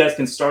 You guys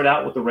can start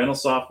out with the rental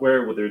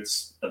software, whether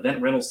it's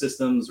Event Rental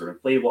Systems or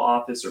Inflatable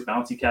Office or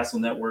Bouncy Castle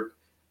Network.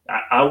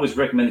 I always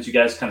recommend that you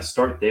guys kind of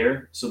start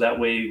there. So that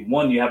way,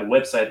 one, you have a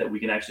website that we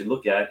can actually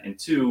look at, and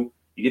two,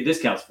 you get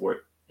discounts for it.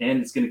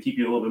 And it's going to keep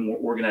you a little bit more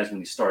organized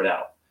when you start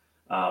out.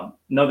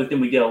 Another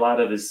thing we get a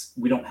lot of is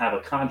we don't have a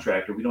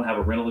contract, or we don't have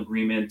a rental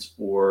agreement,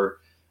 or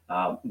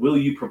will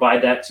you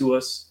provide that to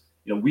us?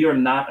 We are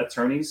not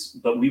attorneys,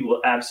 but we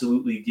will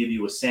absolutely give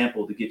you a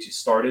sample to get you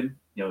started.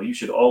 You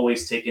should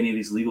always take any of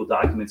these legal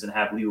documents and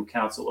have legal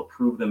counsel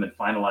approve them and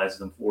finalize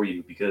them for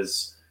you,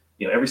 because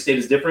every state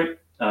is different.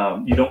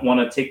 You don't want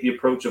to take the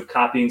approach of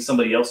copying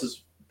somebody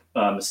else's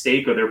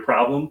mistake or their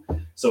problem.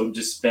 So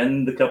just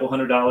spend a couple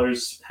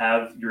 $100,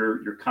 have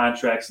your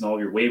contracts and all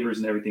your waivers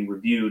and everything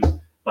reviewed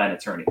by an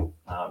attorney.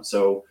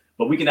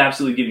 But we can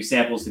absolutely give you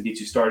samples to get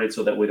you started,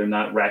 so that way they're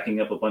not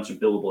racking up a bunch of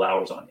billable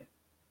hours on you.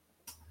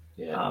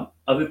 Yeah.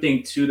 Other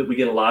thing too that we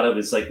get a lot of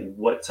is like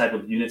what type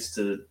of units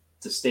to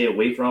stay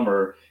away from,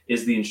 or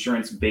is the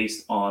insurance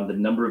based on the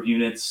number of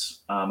units?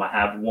 I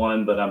have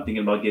one, but I'm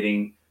thinking about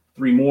getting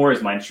 3 more.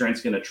 Is my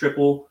insurance going to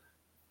triple?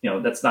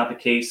 That's not the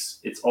case.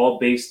 It's all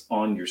based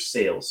on your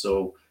sales.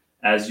 So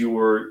as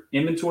your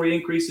inventory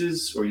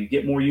increases or you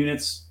get more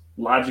units,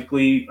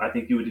 logically, I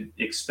think you would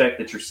expect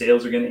that your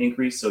sales are going to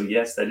increase. So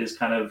yes, that is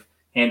kind of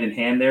hand in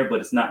hand there, but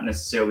it's not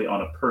necessarily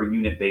on a per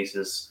unit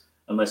basis,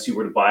 unless you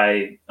were to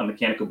buy a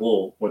mechanical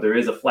bull, where there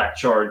is a flat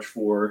charge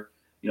for,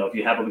 if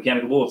you have a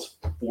mechanical bull, it's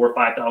 $4,000 or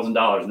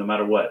 $5,000, no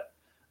matter what.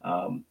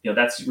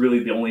 That's really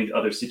the only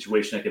other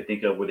situation I could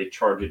think of where they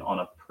charge it on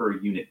a per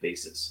unit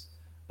basis.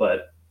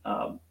 But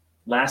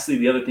lastly,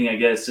 the other thing, I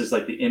guess, is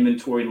like the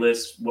inventory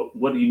list.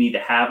 What do you need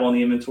to have on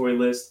the inventory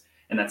list?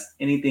 And that's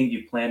anything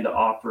you plan to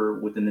offer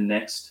within the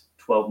next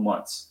 12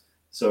 months.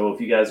 So if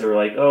you guys are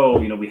like, oh,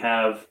 we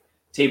have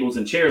tables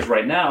and chairs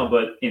right now,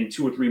 but in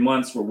 2 or 3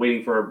 months, we're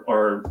waiting for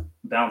our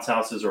bounce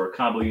houses or our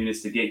combo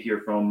units to get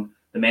here from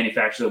the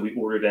manufacturer that we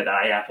ordered at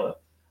IAPA.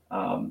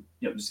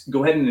 Just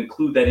go ahead and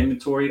include that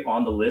inventory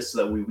on the list,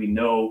 so that we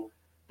know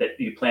that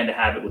you plan to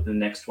have it within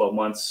the next 12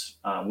 months.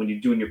 When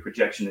you're doing your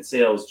projection in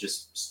sales,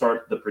 just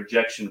start the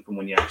projection from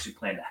when you actually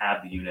plan to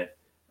have the unit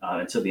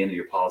until the end of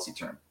your policy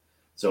term.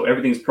 So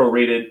everything's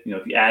prorated.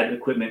 If you add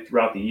equipment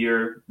throughout the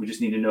year, we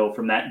just need to know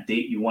from that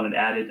date you want it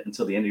added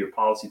until the end of your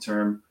policy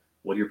term,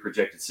 what are your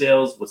projected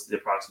sales, what's the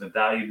approximate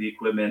value of the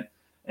equipment,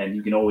 and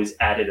you can always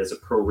add it as a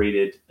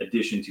prorated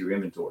addition to your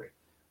inventory.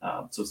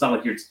 So it's not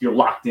like you're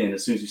locked in.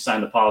 As soon as you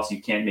sign the policy,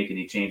 you can't make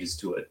any changes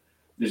to it.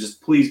 There's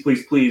just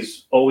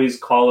please always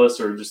call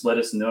us, or just let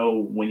us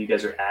know when you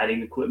guys are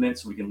adding equipment,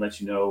 so we can let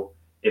you know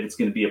if it's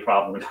going to be a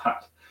problem or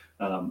not.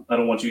 I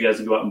don't want you guys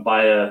to go out and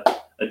buy a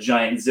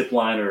giant zip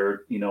line,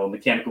 or a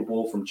mechanical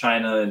bull from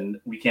China, and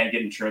we can't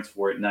get insurance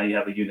for it. Now you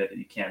have a unit that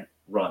you can't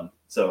run.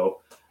 So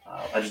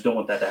I just don't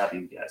want that to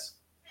happen to you guys.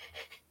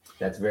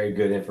 That's very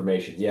good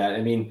information. Yeah,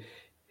 I mean,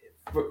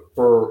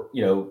 for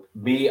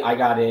me, I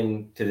got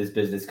into this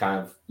business kind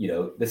of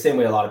the same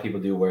way a lot of people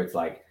do, where it's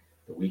like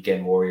the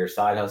weekend warrior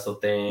side hustle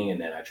thing,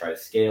 and then I try to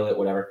scale it,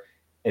 whatever.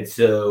 And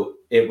so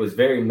it was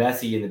very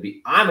messy in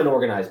the I'm an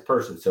organized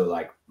person, so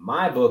like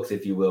my books,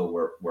 if you will,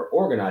 were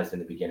organized in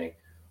the beginning.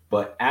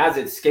 But as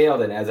it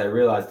scaled, and as I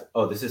realized,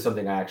 oh, this is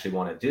something I actually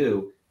want to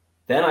do,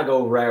 then I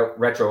go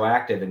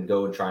retroactive and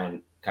go and try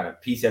and kind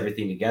of piece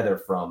everything together,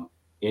 from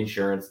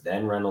insurance,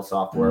 then rental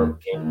software,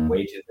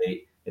 wages,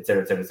 et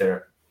cetera, et cetera, et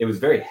cetera. It was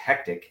very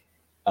hectic.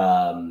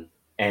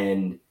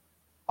 And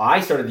I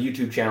started the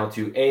YouTube channel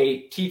to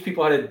teach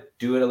people how to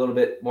do it a little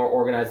bit more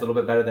organized, a little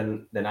bit better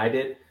than I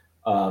did.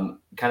 Kind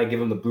of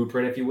give them the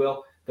blueprint, if you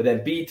will. But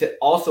then B, to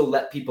also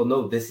let people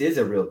know this is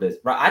a real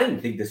business. Right? I didn't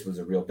think this was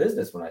a real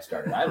business when I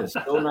started. I was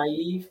so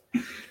naive.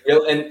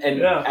 And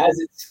yeah. As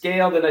it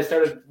scaled and I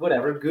started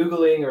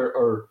Googling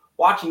or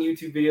watching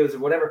YouTube videos or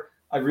whatever,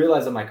 I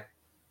realized I'm like,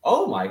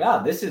 oh my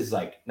God, this is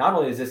like, not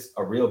only is this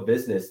a real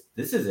business,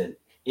 this is an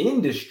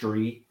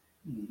industry.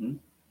 Mm-hmm.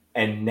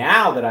 And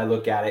now that I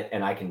look at it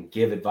and I can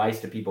give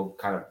advice to people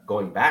kind of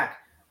going back,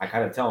 I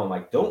kind of tell them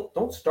like,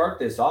 don't start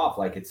this off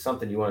like it's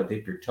something you want to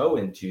dip your toe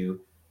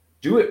into.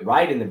 Do it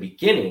right in the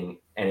beginning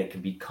and it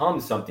can become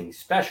something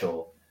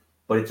special,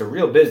 but it's a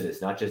real business,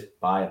 not just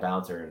buy a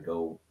bouncer and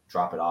go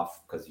drop it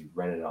off because you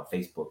rented it on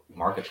Facebook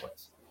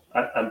Marketplace.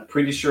 I'm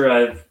pretty sure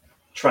I've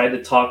tried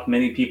to talk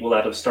many people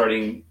out of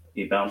starting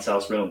a bounce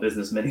house rental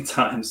business many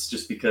times,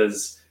 just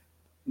because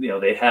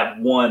they have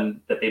one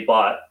that they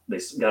bought, they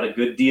got a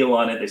good deal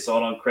on it, they saw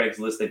it on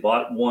Craigslist, they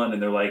bought one,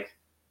 and they're like,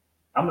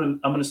 I'm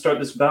gonna start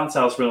this bounce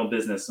house rental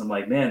business. I'm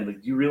like, man,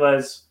 like, do you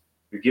realize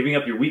you're giving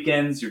up your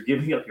weekends, you're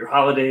giving up your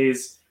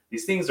holidays.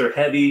 These things are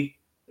heavy.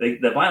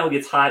 Like, the vinyl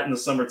gets hot in the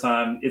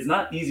summertime. It's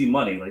not easy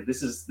money. Like,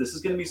 this is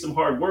going to be some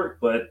hard work,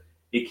 but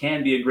it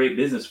can be a great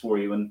business for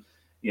you. And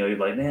you're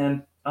like,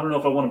 man, I don't know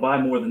if I want to buy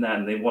more than that.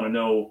 And they want to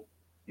know,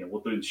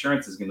 what the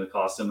insurance is going to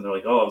cost them. And they're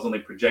like, oh, I was only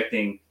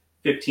projecting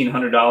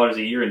 $1,500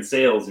 a year in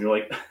sales. And you're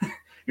like,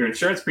 your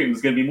insurance premium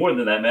is going to be more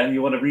than that, man.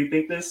 You want to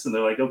rethink this? And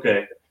they're like,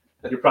 okay,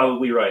 you're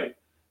probably right.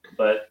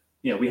 But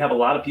we have a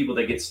lot of people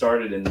that get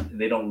started and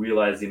they don't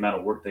realize the amount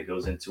of work that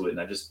goes into it. And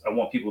I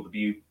want people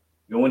to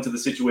go into the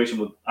situation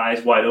with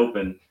eyes wide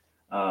open.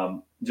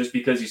 Just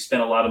because you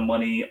spent a lot of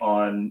money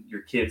on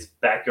your kid's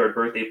backyard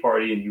birthday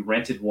party and you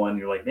rented one,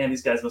 you're like, man,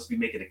 these guys must be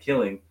making a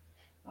killing.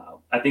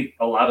 I think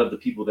a lot of the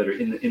people that are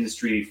in the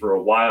industry for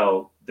a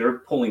while, they're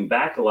pulling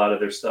back a lot of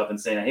their stuff and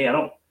saying, hey, I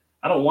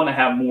don't want to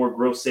have more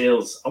gross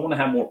sales. I want to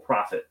have more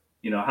profit.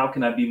 How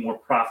can I be more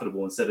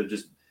profitable instead of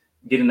just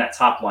getting that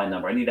top line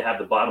number? I need to have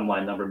the bottom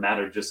line number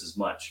matter just as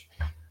much.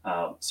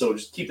 So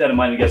just keep that in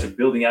mind. You guys are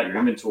building out your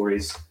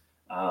inventories.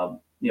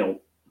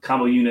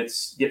 Combo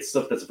units, get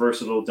stuff that's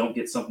versatile. Don't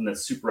get something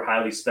that's super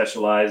highly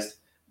specialized.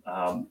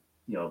 I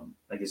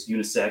guess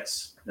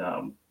unisex.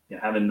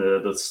 Having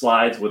the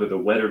slides, whether they're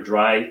wet or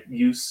dry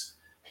use,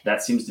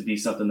 that seems to be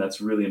something that's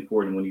really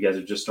important when you guys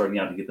are just starting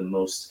out to get the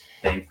most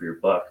bang for your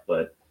buck.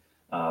 But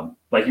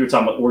like you were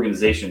talking about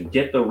organization,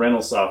 get the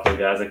rental software,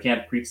 guys. I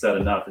can't preach that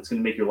enough. It's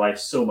going to make your life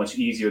so much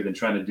easier than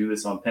trying to do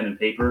this on pen and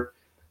paper.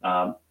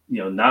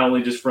 Not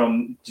only just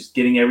from just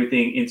getting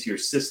everything into your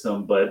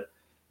system, but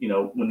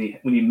when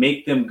you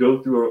make them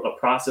go through a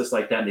process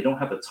like that and they don't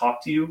have to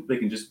talk to you, they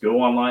can just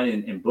go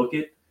online and book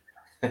it.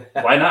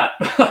 Why not?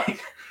 Like,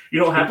 you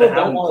don't have to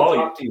have them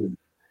call you.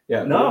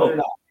 Yeah, no,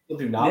 people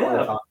do not want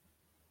to talk.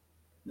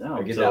 No,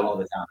 I get that all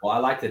the time. Well, I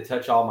like to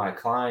touch all my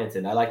clients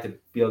and I like to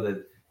be able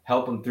to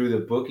help them through the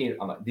booking.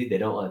 I'm like, dude, they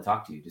don't want to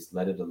talk to you. Just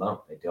let it alone.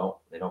 They don't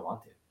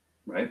want to.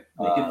 Right.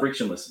 Make it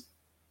frictionless.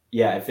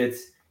 Yeah.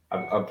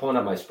 I'm pulling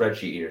up my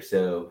spreadsheet here.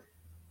 So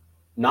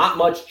not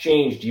much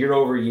changed year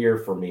over year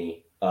for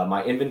me.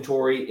 My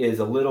inventory is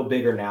a little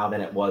bigger now than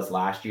it was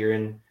last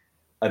year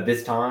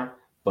this time,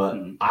 but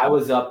I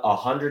was up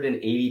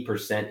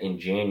 180% in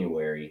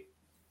January,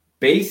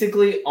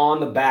 basically on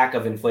the back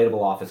of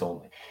inflatable office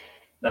only.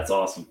 That's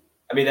awesome.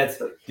 I mean, that's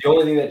the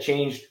only thing that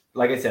changed.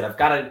 Like I said, I've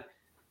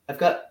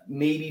got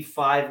maybe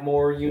 5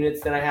 more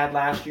units than I had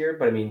last year,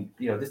 but I mean,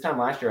 this time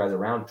last year I was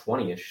around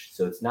 20-ish,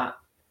 so it's not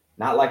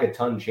like a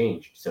ton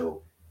changed.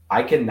 So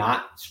I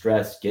cannot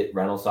stress get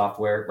rental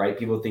software, right?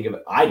 People think of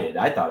it.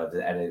 I thought of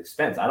it at an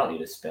expense. I don't need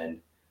to spend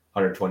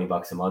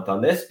 $120 a month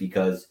on this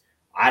because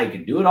I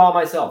can do it all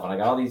myself. And I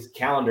got all these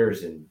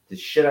calendars and the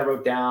shit I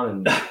wrote down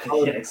and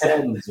pens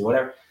and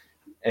whatever.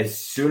 As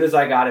soon as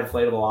I got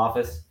inflatable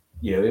office,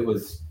 it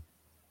was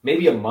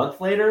maybe a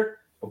month later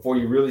before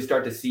you really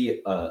start to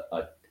see a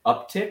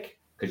uptick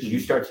because you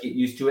start to get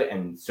used to it,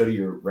 and so do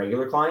your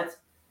regular clients.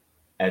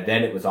 And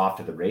then it was off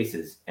to the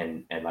races.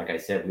 And like I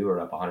said, we were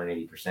up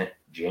 180%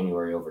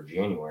 January over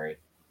January.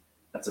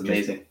 That's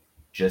amazing.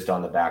 Just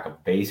on the back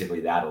of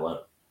basically that alone.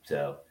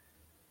 So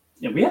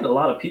we had a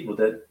lot of people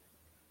that,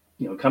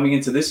 coming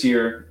into this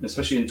year,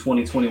 especially in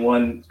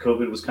 2021,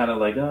 COVID was kind of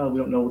like, oh, we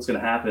don't know what's going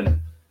to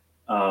happen.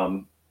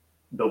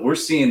 But we're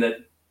seeing that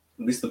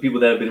at least the people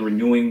that have been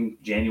renewing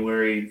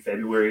January,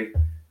 February,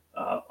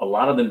 a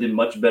lot of them did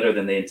much better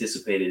than they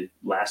anticipated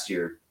last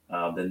year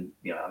than,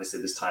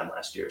 obviously this time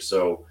last year.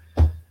 So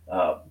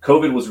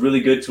COVID was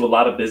really good to a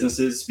lot of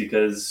businesses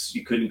because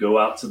you couldn't go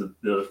out to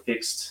the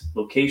fixed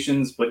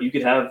locations, but you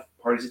could have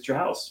parties at your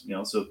house,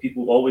 so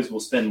people always will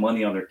spend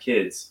money on their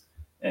kids.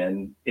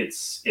 And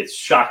it's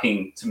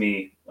shocking to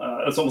me.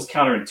 It's almost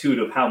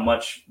counterintuitive how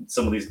much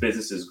some of these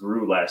businesses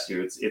grew last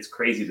year. It's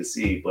crazy to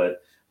see.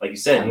 But like you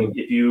said,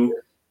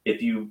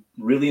 if you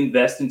really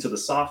invest into the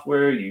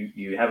software,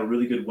 you have a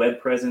really good web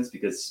presence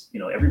because,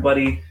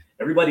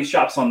 everybody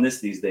shops on this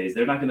these days.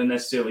 They're not going to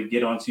necessarily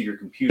get onto your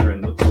computer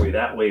and look for you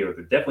that way, or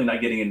they're definitely not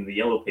getting into the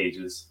yellow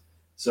pages.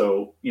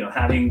 So,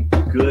 having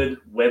good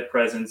web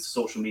presence,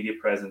 social media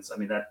presence, I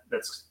mean,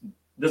 that's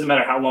doesn't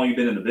matter how long you've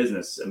been in the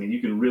business. I mean,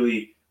 you can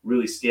really,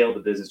 really scale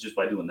the business just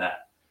by doing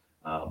that.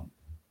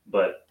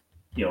 But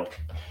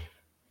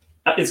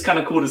it's kind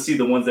of cool to see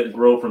the ones that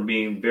grow from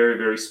being very,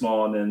 very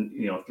small. And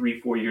then,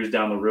 3-4 years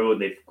down the road,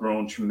 they've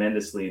grown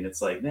tremendously. And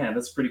it's like, man,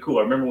 that's pretty cool.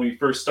 I remember when you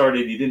first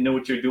started, you didn't know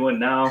what you're doing.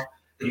 Now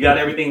you got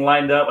everything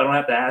lined up. I don't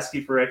have to ask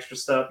you for extra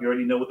stuff. You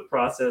already know what the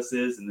process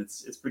is. And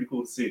it's pretty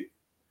cool to see.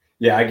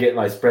 Yeah. I get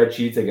my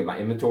spreadsheets. I get my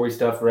inventory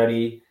stuff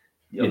ready.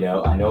 Yep.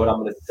 I know what I'm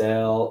going to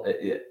sell.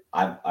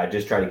 I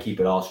just try to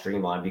keep it all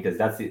streamlined because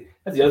that's the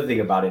other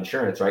thing about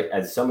insurance, right?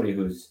 As somebody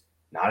who's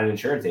not an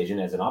insurance agent,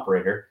 as an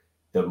operator,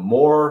 the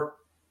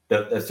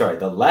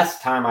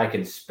less time I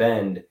can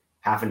spend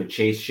having to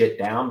chase shit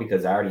down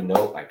because I already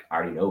know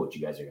what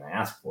you guys are going to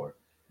ask for.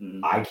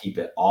 Mm-hmm. I keep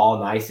it all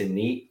nice and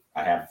neat.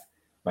 I have,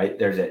 right,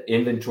 there's an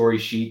inventory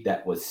sheet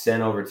that was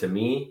sent over to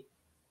me.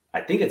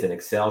 I think it's an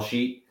Excel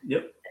sheet.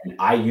 Yep. And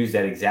I use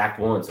that exact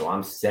one. So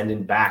I'm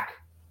sending back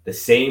the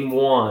same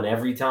one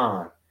every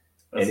time.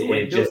 That's and the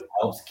way it just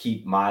helps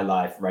keep my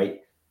life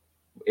right.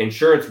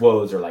 Insurance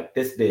woes are like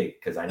this big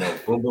because I know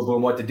boom, boom,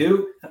 boom what to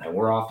do, and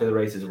we're off to the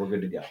races. We're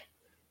good to go.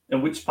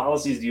 And which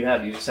policies do you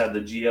have? Do you just have the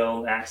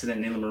GL, accident,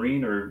 and inland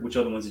marine, or which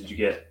other ones did you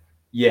get?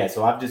 Yeah,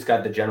 so I've just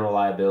got the general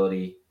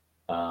liability,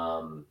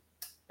 and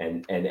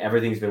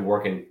everything's been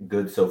working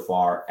good so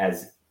far.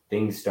 As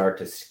things start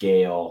to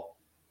scale,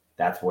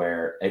 that's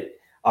where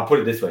I'll put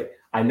it this way.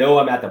 I know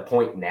I'm at the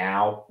point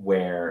now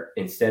where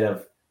instead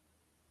of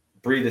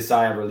breathe a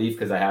sigh of relief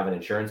because I have an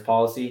insurance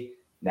policy,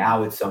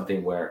 now it's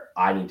something where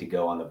I need to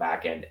go on the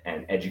back end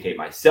and educate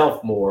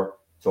myself more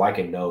so I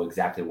can know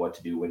exactly what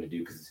to do, when to do.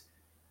 Because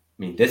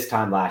I mean, this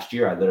time last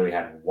year, I literally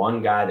had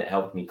one guy that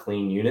helped me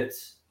clean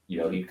units.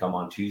 He'd come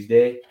on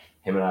Tuesday,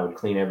 him and I would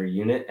clean every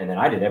unit, and then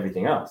I did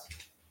everything else.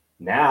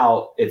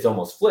 Now it's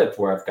almost flipped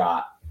where I've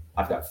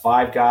got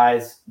 5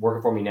 guys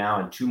working for me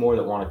now and 2 more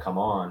that want to come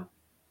on.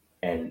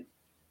 And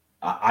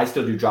I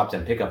still do drops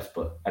and pickups,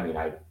 but I mean,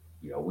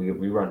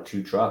 we run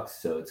 2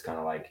 trucks. So it's kind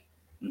of like,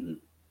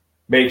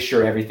 make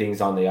sure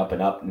everything's on the up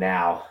and up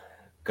now,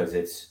 because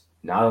it's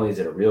not only is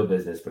it a real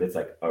business, but it's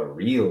like a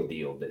real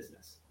deal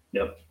business.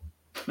 Yep.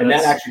 And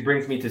that actually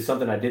brings me to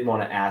something I did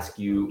want to ask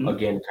you,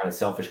 again, kind of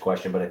selfish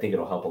question, but I think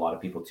it'll help a lot of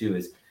people too,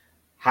 is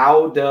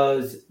how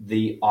does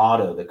the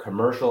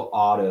commercial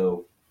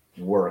auto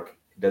work?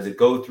 Does it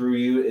go through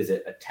you? Is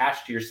it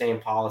attached to your same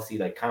policy?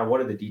 Like, kind of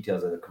what are the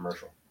details of the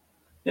commercial?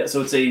 Yeah,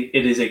 so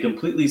it is a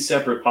completely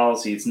separate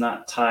policy. It's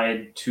not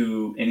tied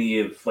to any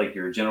of like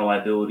your general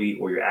liability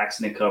or your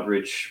accident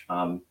coverage.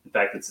 In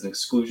fact, it's an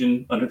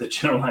exclusion under the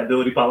general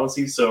liability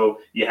policy, so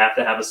you have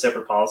to have a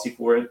separate policy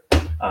for it.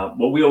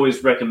 What we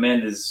always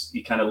recommend is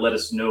you kind of let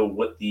us know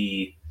what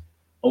the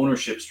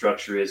ownership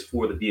structure is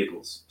for the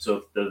vehicles. So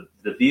if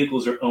the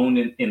vehicles are owned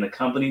in the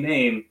company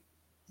name,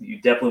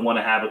 you definitely want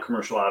to have a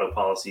commercial auto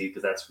policy,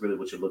 because that's really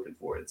what you're looking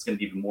for. It's going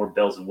to give you more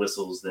bells and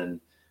whistles than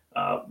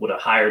what a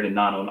hired and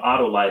non-owned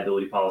auto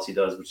liability policy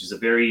does, which is a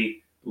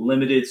very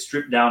limited,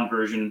 stripped down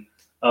version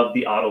of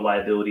the auto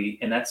liability.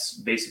 And that's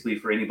basically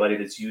for anybody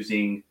that's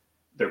using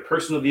their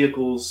personal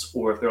vehicles,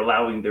 or if they're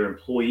allowing their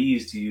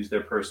employees to use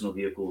their personal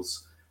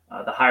vehicles.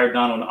 The hired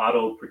non-owned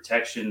auto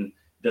protection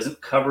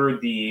doesn't cover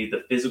the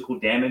physical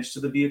damage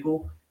to the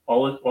vehicle.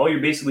 All you're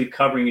basically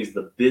covering is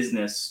the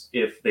business.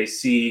 If they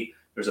see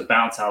there's a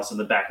bounce house in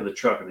the back of the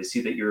truck, or they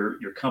see that your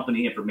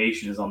company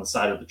information is on the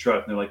side of the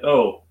truck, and they're like,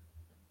 oh,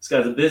 this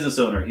guy's a business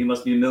owner, he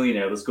must be a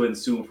millionaire, let's go ahead and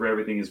sue him for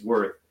everything he's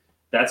worth.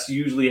 That's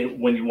usually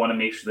when you want to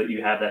make sure that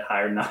you have that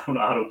hired non-owned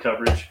auto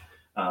coverage,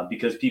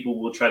 because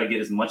people will try to get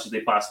as much as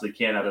they possibly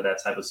can out of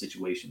that type of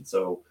situation.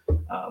 So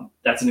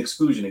that's an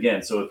exclusion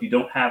again. So if you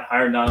don't have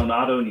hired non-owned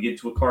auto and you get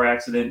into a car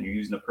accident and you're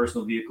using a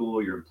personal vehicle,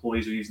 or your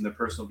employees are using their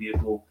personal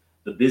vehicle,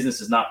 the business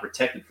is not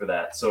protected for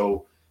that.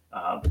 So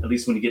at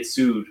least when you get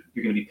sued,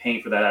 you're going to be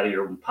paying for that out of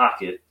your own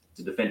pocket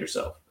to defend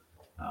yourself.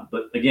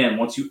 But again,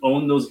 once you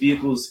own those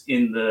vehicles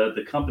in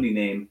the company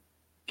name,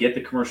 get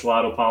the commercial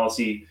auto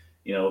policy.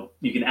 You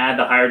can add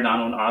the hired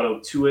non-owned auto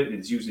to it.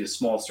 It's usually a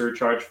small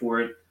surcharge for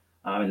it.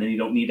 And then you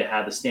don't need to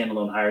have the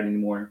standalone hired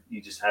anymore.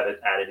 You just have it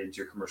added into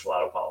your commercial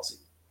auto policy.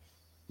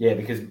 Yeah,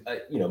 because,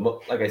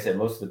 like I said,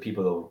 most of the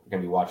people that are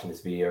going to be watching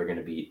this video are going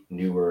to be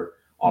newer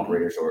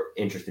operators or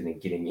interested in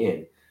getting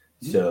in.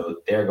 So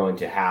they're going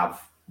to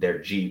have their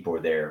Jeep or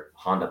their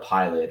Honda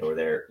Pilot or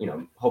their,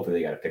 hopefully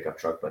they got a pickup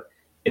truck, but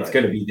it's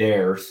going to be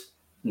theirs,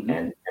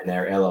 and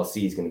their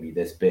LLC is going to be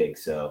this big.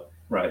 So,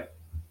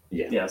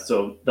 yeah.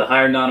 So the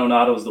hired non-owned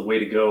auto is the way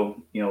to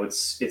go.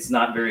 It's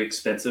not very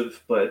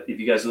expensive, but if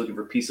you guys are looking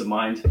for peace of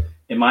mind,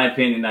 in my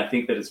opinion, I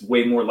think that it's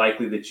way more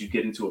likely that you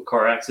get into a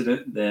car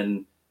accident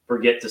than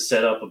forget to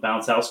set up a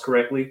bounce house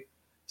correctly.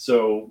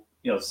 So,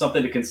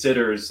 something to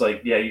consider is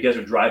like, yeah, you guys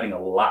are driving a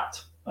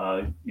lot,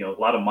 a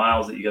lot of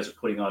miles that you guys are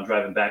putting on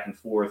driving back and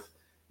forth.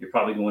 You're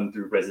probably going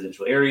through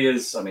residential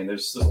areas. I mean,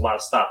 there's a lot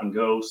of stop and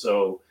go.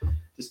 So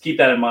just keep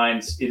that in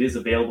mind. It is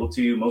available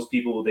to you. Most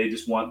people, they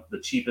just want the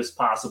cheapest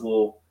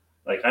possible.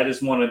 Like, I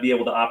just want to be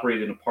able to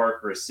operate in a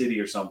park or a city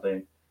or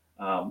something.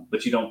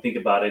 But you don't think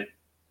about it,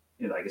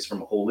 I guess,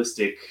 from a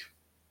holistic,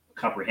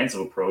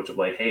 comprehensive approach of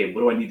like, hey,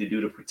 what do I need to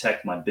do to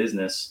protect my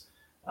business?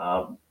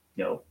 Talk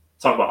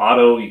about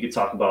auto. You could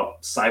talk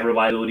about cyber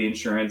liability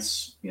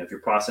insurance. If you're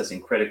processing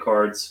credit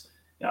cards,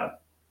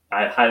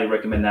 I highly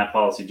recommend that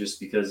policy, just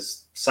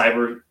because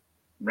cyber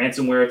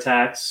ransomware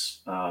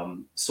attacks,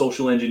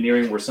 social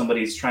engineering, where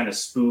somebody's trying to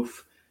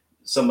spoof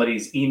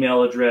somebody's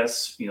email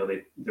address.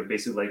 They're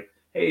basically like,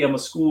 hey, I'm a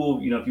school.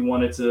 If you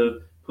wanted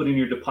to put in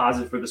your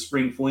deposit for the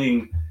spring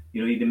fling,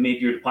 you need to make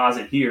your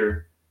deposit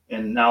here.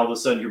 And now all of a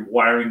sudden you're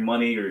wiring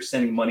money or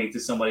sending money to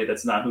somebody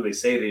that's not who they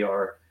say they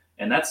are.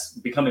 And that's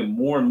becoming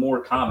more and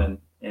more common.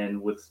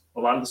 And with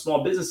a lot of the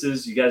small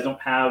businesses, you guys don't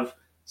have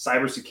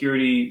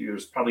cybersecurity.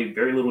 There's probably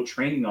very little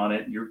training on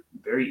it. You're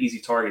very easy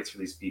targets for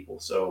these people.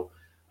 So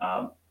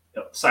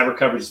cyber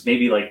coverage is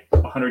maybe like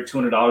 $100,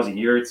 $200 a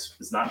year.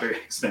 It's not very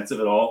expensive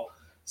at all.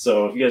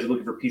 So if you guys are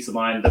looking for peace of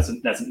mind, that's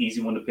an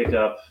easy one to pick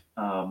up.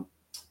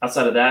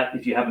 Outside of that,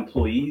 if you have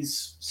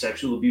employees,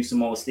 sexual abuse and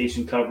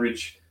molestation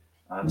coverage,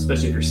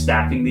 especially if you're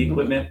staffing the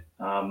equipment.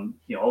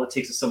 All it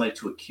takes is somebody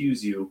to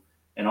accuse you,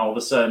 and all of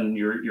a sudden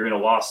you're in a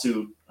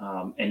lawsuit,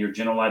 and your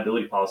general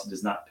liability policy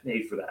does not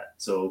pay for that.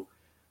 So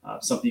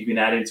something you can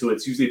add into it.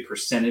 It's usually a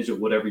percentage of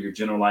whatever your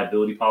general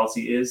liability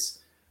policy is,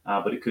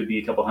 but it could be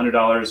a couple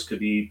 $100, could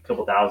be a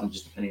couple thousand,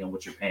 just depending on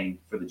what you're paying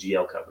for the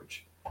GL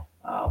coverage.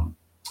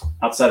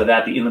 Outside of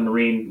that, the inland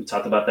marine, we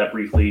talked about that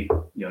briefly,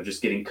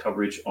 just getting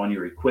coverage on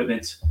your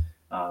equipment.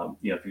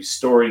 If you're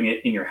storing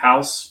it in your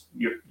house,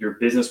 your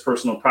business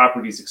personal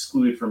property is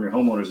excluded from your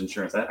homeowner's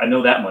insurance. I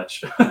know that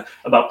much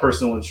about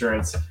personal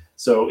insurance.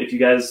 So if you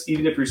guys,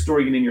 even if you're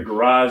storing it in your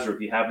garage or if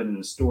you have it in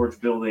a storage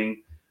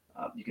building,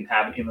 you can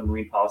have an inland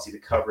marine policy to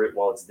cover it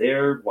while it's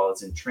there, while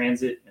it's in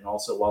transit, and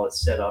also while it's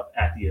set up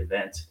at the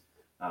event.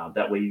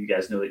 That way you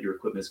guys know that your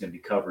equipment is going to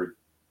be covered.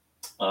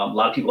 A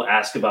lot of people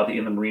ask about the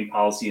inland marine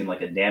policy and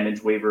like a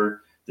damage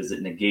waiver. Does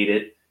it negate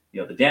it?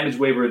 The damage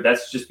waiver,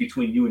 that's just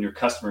between you and your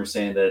customer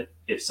saying that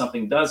if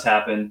something does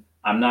happen,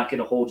 I'm not going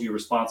to hold you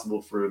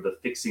responsible for the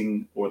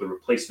fixing or the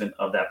replacement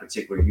of that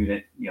particular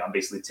unit. I'm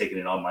basically taking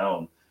it on my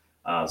own.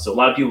 So a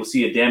lot of people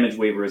see a damage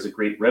waiver as a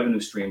great revenue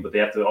stream, but they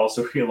have to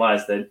also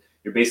realize that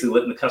you're basically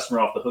letting the customer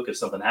off the hook if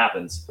something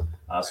happens.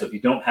 So if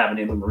you don't have an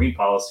inland marine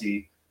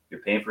policy,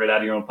 you're paying for it out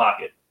of your own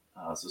pocket.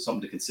 So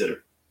something to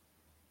consider.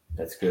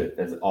 That's good.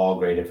 That's all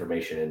great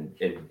information.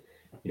 And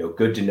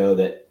good to know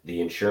that the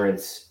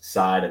insurance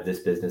side of this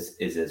business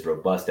is as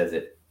robust as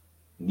it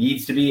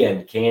needs to be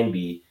and can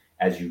be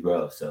as you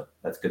grow. So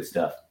that's good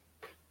stuff.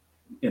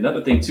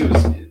 Another thing too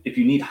is if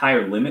you need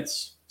higher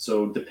limits.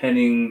 So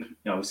depending,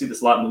 we see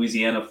this a lot in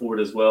Louisiana,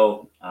 Florida as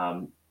well.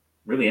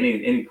 Really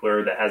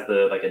anywhere that has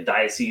a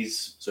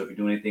diocese. So if you're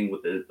doing anything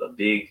with a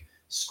big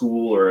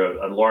school or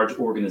a large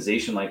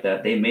organization like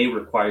that, they may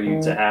require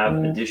you to have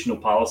additional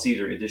policies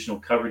or additional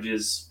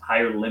coverages,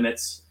 higher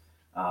limits.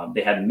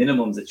 They have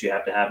minimums that you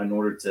have to have in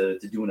order to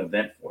do an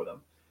event for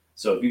them.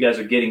 So if you guys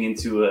are getting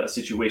into a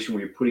situation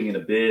where you're putting in a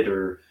bid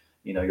or,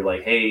 you're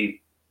like,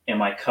 hey,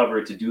 am I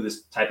covered to do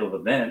this type of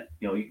event?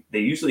 They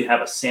usually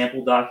have a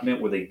sample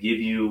document where they give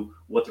you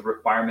what the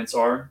requirements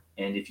are.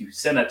 And if you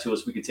send that to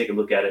us, we can take a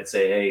look at it and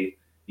say, hey,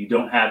 you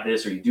don't have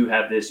this, or you do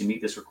have this, you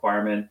meet this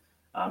requirement.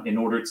 In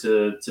order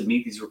to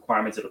meet these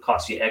requirements, it'll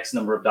cost you X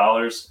number of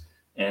dollars.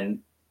 And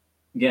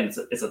again,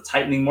 it's a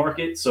tightening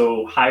market.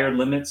 So higher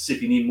limits,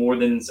 if you need more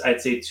than, I'd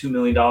say, $2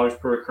 million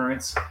per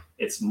occurrence,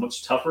 it's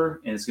much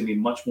tougher and it's going to be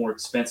much more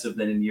expensive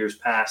than in years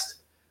past.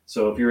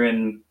 So if you're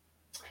in,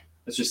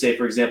 let's just say,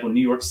 for example,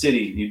 New York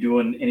City, you're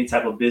doing any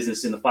type of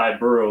business in the 5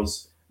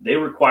 boroughs, they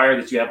require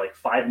that you have like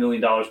 $5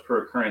 million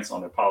per occurrence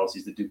on their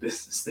policies to do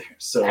business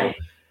there.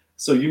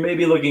 So you may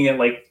be looking at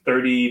like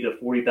 $30,000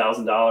 to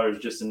 $40,000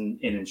 just in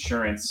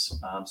insurance.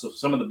 So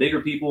some of the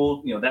bigger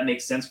people, that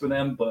makes sense for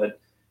them. But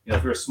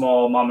if you're a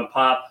small mom and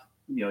pop,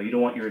 you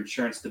don't want your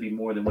insurance to be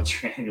more than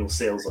what your annual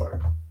sales are.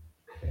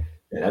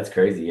 Yeah, that's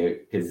crazy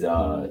because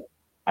I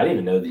didn't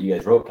even know that you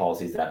guys wrote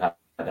policies that high.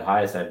 The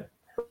highest I've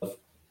heard of,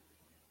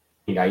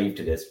 naive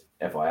to this,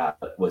 FYI,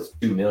 was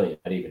 $2 million.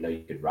 I didn't even know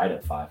you could write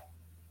up 5.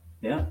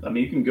 Yeah, I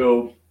mean, you can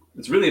go.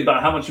 It's really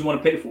about how much you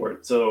want to pay for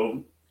it.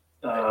 So.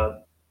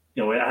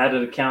 I had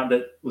an account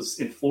that was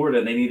in Florida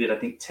and they needed, I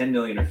think, 10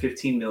 million or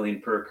 15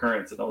 million per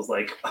occurrence. And I was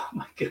like, oh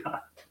my God.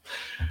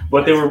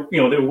 But they were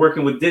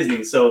working with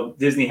Disney. So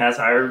Disney has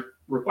higher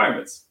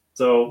requirements.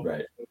 So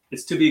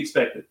It's to be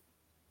expected.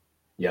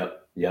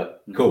 Yep.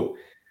 Cool.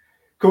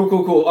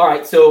 All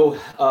right. So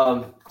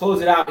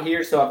close it out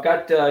here. So I've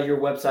got your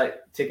website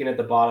ticking at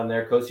the bottom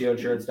there,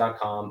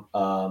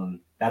 cosioinsurance.com.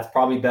 That's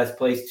probably best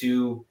place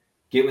to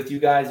get with you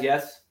guys.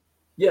 Yes.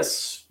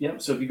 Yes.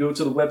 Yep. So if you go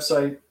to the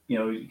website,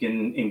 you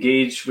can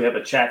engage. We have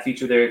a chat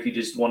feature there if you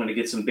just wanted to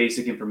get some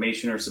basic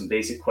information or some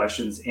basic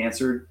questions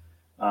answered.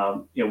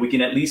 We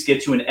can at least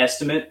get you an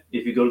estimate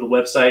if you go to the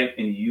website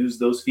and use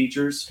those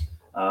features.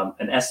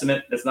 An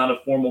estimate, that's not a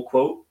formal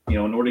quote. In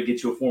order to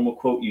get you a formal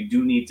quote, you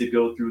do need to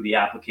go through the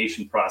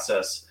application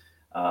process.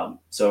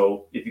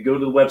 So if you go to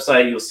the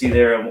website, you'll see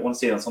there, I want to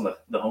say it's on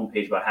the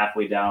homepage about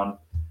halfway down.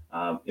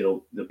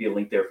 There'll be a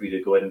link there for you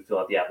to go ahead and fill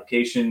out the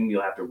application.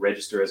 You'll have to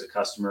register as a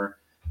customer.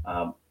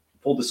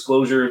 Full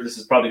disclosure, this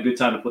is probably a good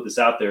time to put this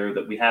out there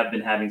that we have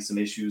been having some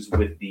issues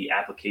with the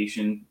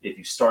application. If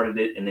you started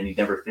it and then you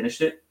never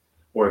finished it,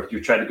 or if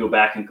you tried to go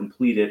back and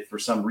complete it, for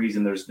some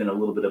reason, there's been a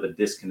little bit of a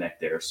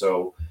disconnect there.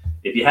 So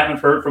if you haven't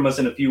heard from us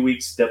in a few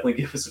weeks, definitely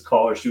give us a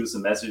call or shoot us a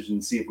message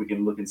and see if we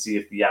can look and see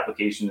if the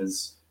application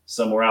is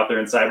somewhere out there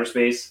in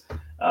cyberspace.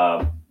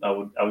 I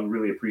would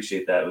really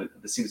appreciate that.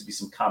 There seems to be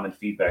some common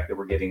feedback that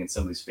we're getting in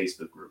some of these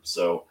Facebook groups.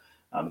 So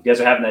if you guys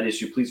are having that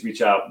issue, please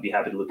reach out. I'd be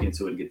happy to look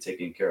into it and get it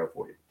taken care of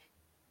for you.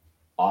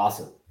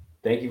 Awesome.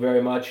 Thank you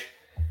very much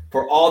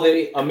for all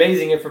the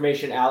amazing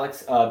information,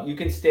 Alex. You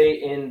can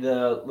stay in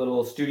the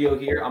little studio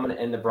here. I'm going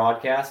to end the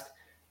broadcast.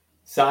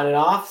 Signing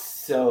off.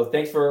 So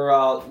thanks for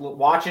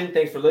watching.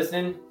 Thanks for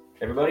listening.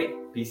 Everybody,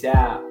 peace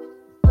out.